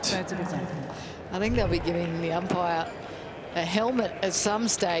alert. I think they'll be giving the umpire a helmet at some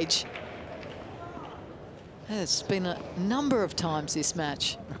stage. It's been a number of times this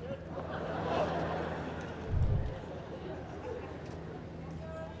match.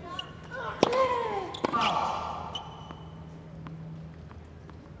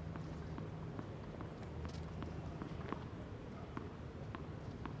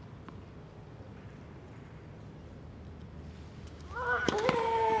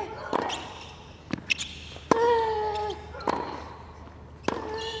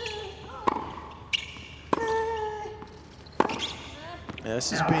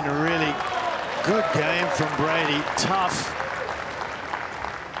 This has been a really good game from Brady. Tough.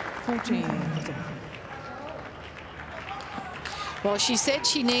 14. Well, she said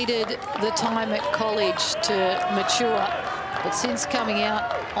she needed the time at college to mature, but since coming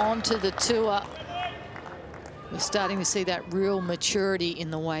out onto the tour, we're starting to see that real maturity in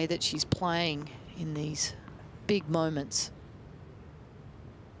the way that she's playing in these big moments.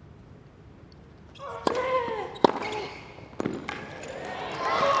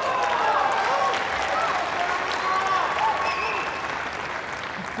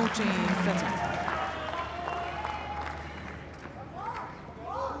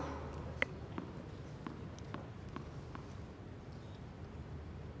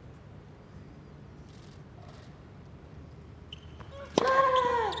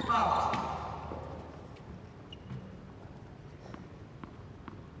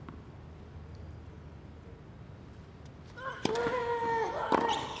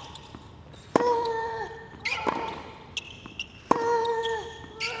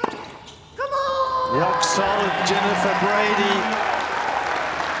 Rock solid Jennifer Brady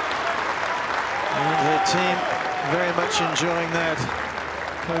and her team very much enjoying that.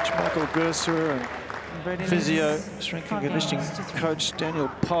 Coach Michael Gerser and physio, strength and conditioning coach Daniel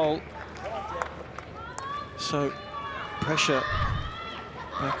Pohl. So pressure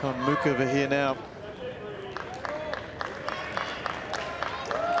back on Muchova here now.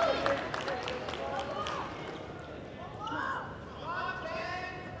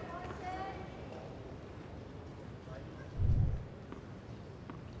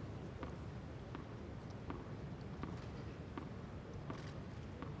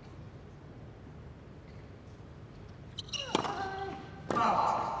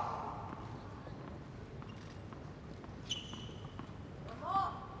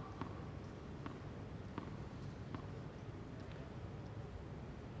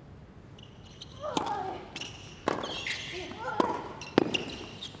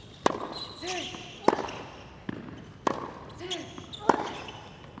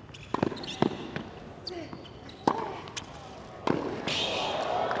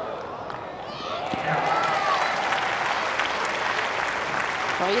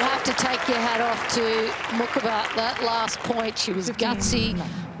 Well, you have to take your hat off to Muchova. That last point, she was gutsy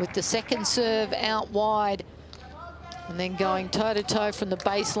with the second serve out wide and then going toe-to-toe from the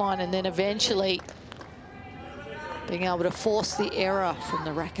baseline and then eventually being able to force the error from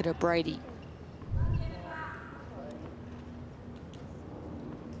the racket of Brady.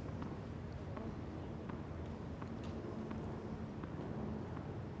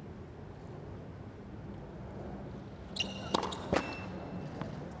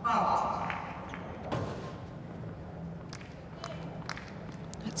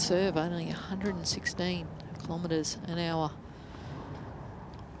 Serve only 116 kilometres an hour.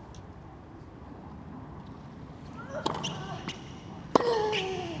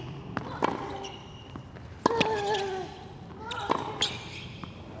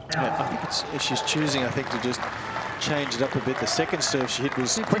 I think she's choosing, I think, to just change it up a bit. The second serve she hit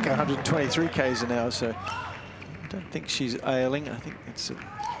was quicker, 123 k's an hour, so I don't think she's ailing. I think it's a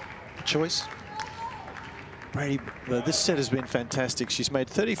choice. Brady, this set has been fantastic. She's made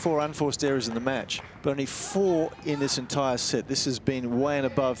 34 unforced errors in the match, but only 4 in this entire set. This has been way and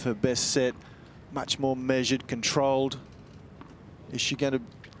above her best set, much more measured, controlled. Is she going to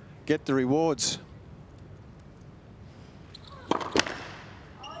get the rewards.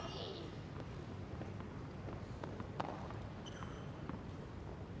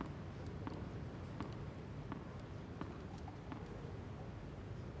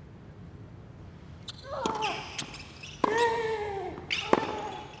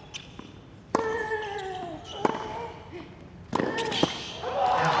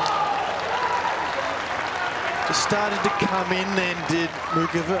 Started to come in then, did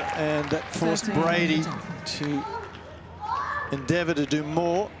Muchova, and that forced Brady to endeavour to do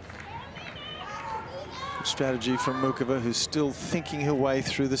more. Good strategy from Muchova, who's still thinking her way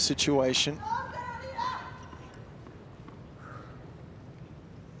through the situation.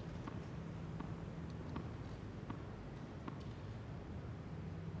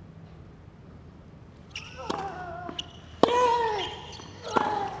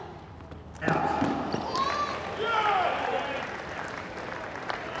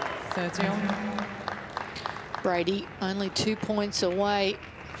 Brady only 2 points away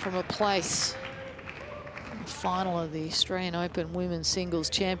from a place in the final of the Australian Open Women's Singles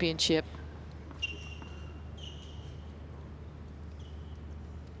Championship.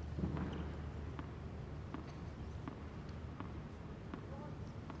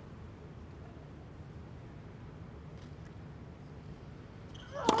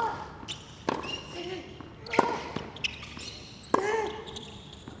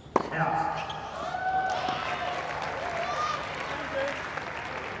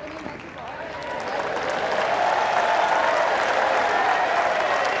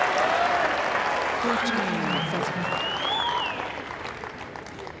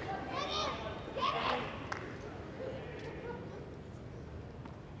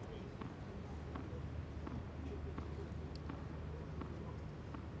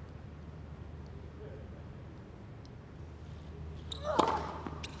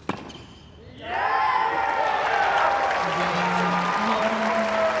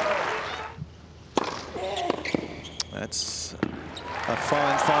 That's a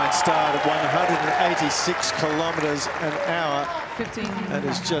fine start at 186 kilometres an hour. 15. That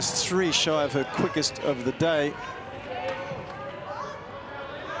is just 3 shy of her quickest of the day.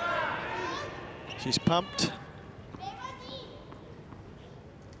 She's pumped.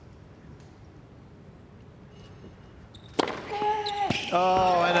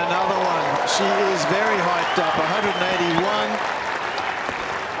 Oh, and another one. She is very hyped up. 181.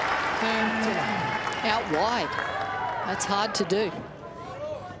 Out wide. That's hard to do.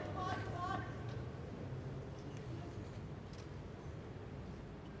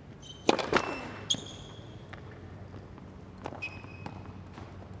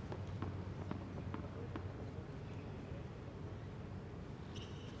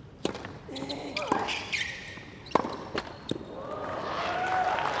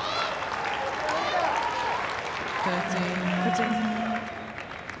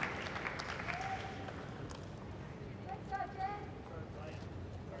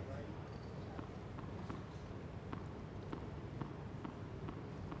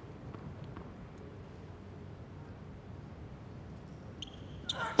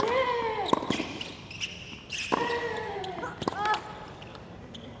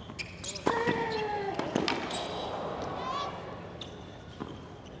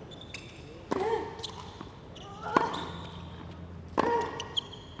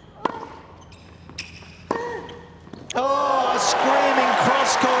 Oh, a screaming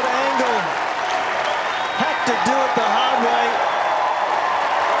cross-court angle. Had to do it the hard way.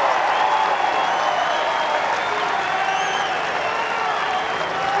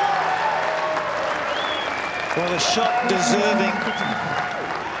 Well, a shot deserving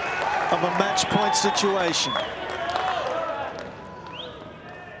of a match point situation.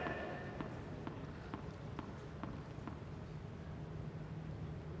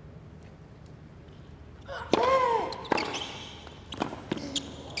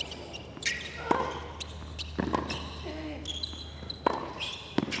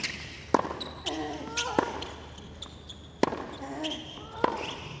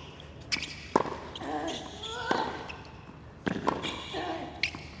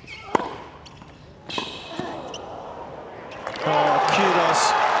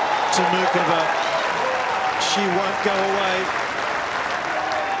 To Muchova, she won't go away.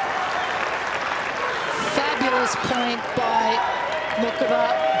 Fabulous point by Muchova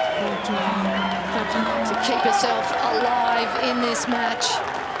to keep herself alive in this match.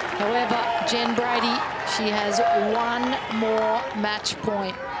 However, Jen Brady, she has one more match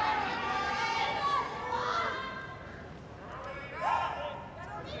point.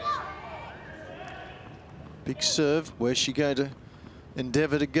 Big serve. Where's she going to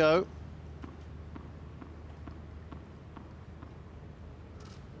endeavour to go.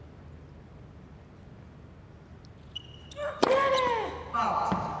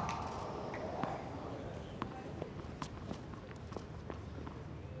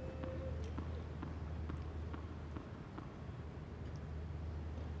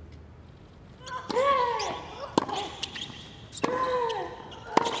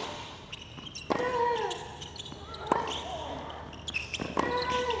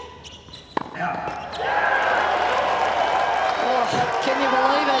 Can you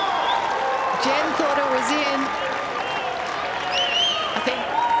believe it? Jen thought it was in. I think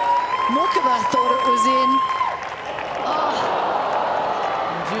Muchova thought it was in. Oh.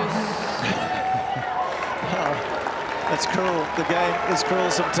 Oh, that's cruel. The game is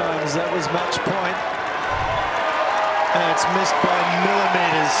cruel sometimes. That was match point. And it's missed by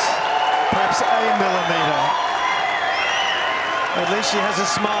millimetres. Perhaps a millimetre. At least she has a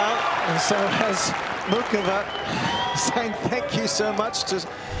smile, and so has Muchova, saying thank you so much to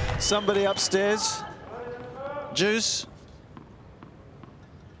somebody upstairs. Juice.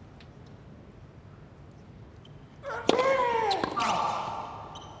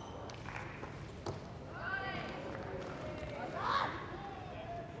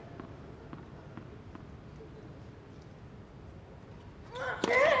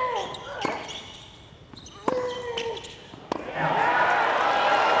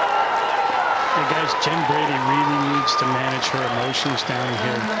 Jen Brady really needs to manage her emotions down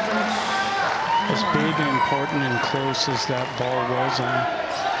here. As big and important and close as that ball was on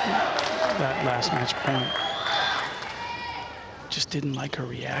that last match point, just didn't like her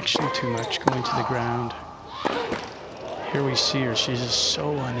reaction too much going to the ground. Here we see her. She's just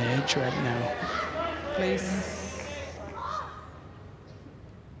so on edge right now. Please.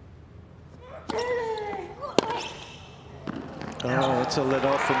 Oh, that's a let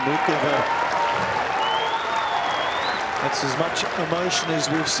off from Muchova. That's as much emotion as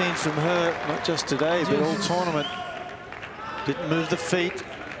we've seen from her, not just today, but all tournament. Didn't move the feet.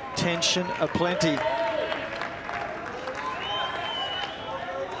 Tension aplenty.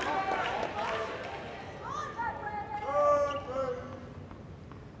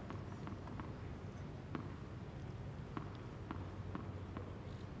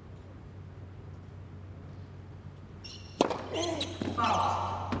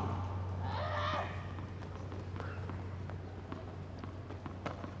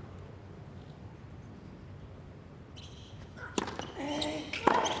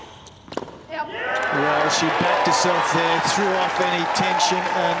 She backed herself there, threw off any tension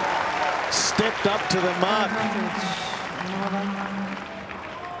and stepped up to the mark.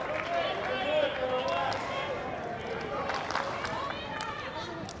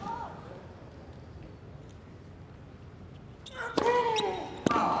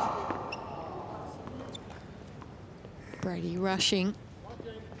 Brady rushing.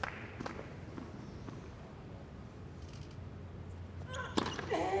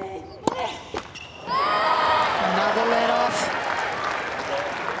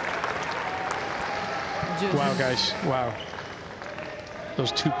 Wow, guys, wow.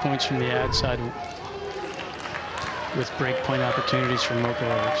 Those 2 points from the ad side with break point opportunities for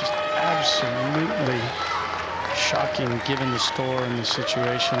Muchova are just absolutely shocking given the score and the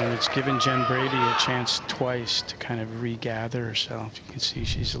situation. And it's given Jen Brady a chance twice to kind of regather herself. You can see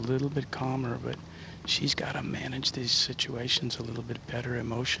she's a little bit calmer, but she's got to manage these situations a little bit better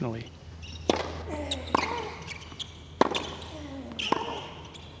emotionally.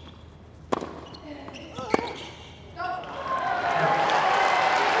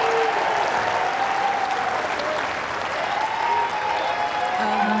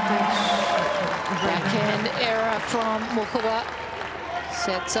 From Muchova,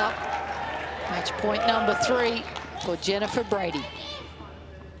 sets up match point number 3 for Jennifer Brady.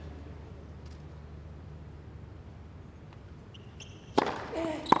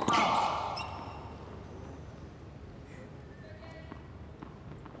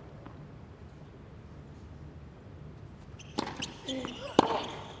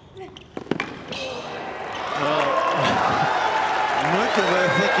 Muchova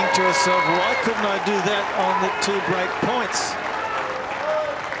thinking to herself, why couldn't I do that on the 2 break points?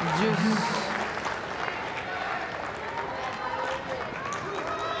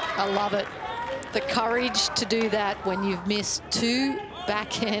 I love it. The courage to do that when you've missed 2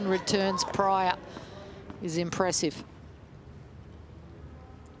 backhand returns prior is impressive.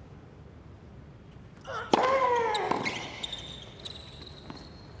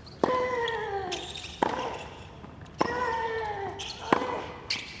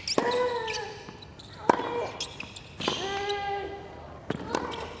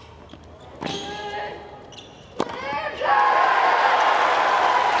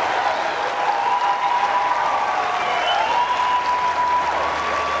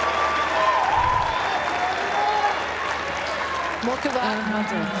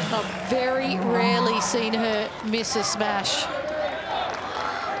 advantage. I've very rarely seen her miss a smash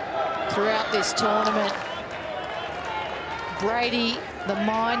throughout this tournament. Brady, the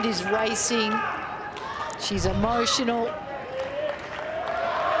mind is racing. She's emotional.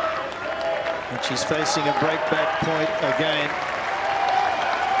 And she's facing a breakback point again.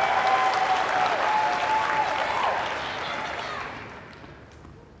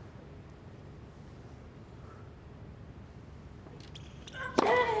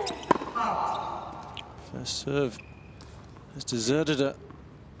 First serve has deserted her.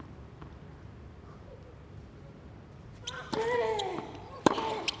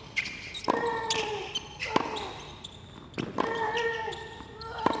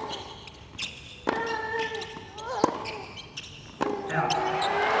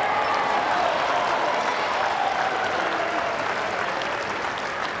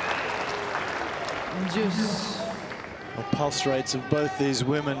 The pulse rates of both these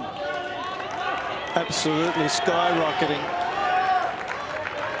women absolutely skyrocketing.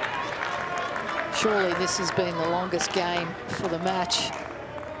 Surely this has been the longest game for the match.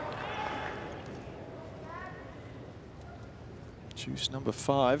 Juice number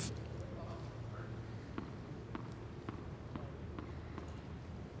 5.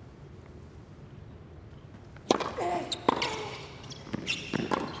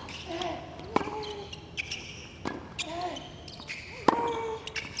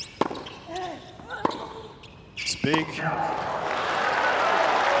 Big.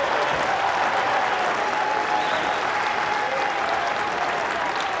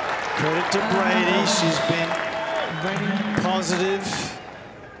 Credit to Brady. She's been positive.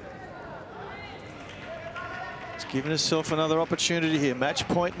 She's given herself another opportunity here. Match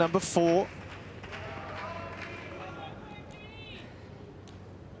point number 4.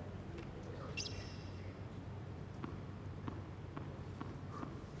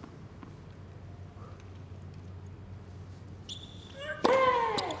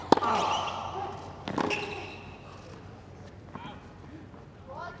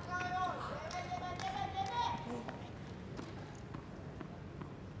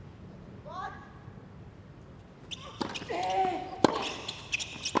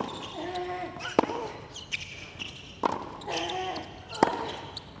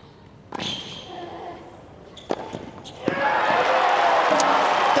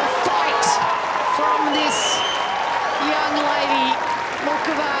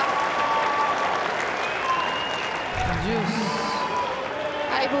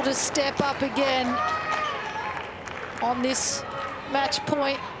 Able to step up again on this match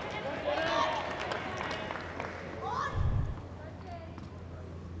point.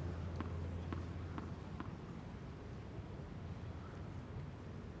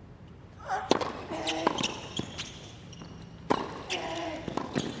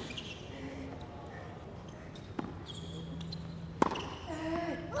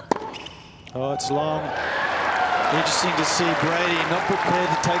 Oh, it's long. Interesting to see Brady not prepared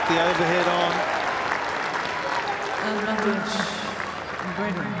to take the overhead on. Advantage,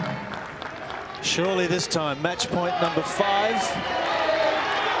 Brady. Surely this time, match point number 5.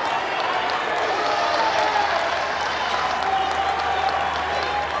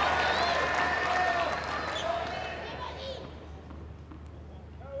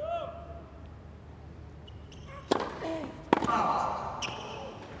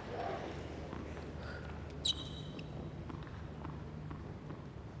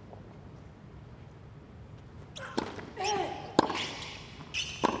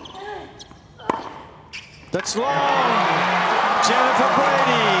 That's long. Jennifer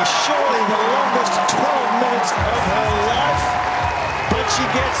Brady, surely the longest 12 minutes of her life, but she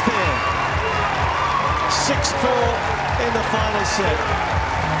gets there. 6-4 in the final set.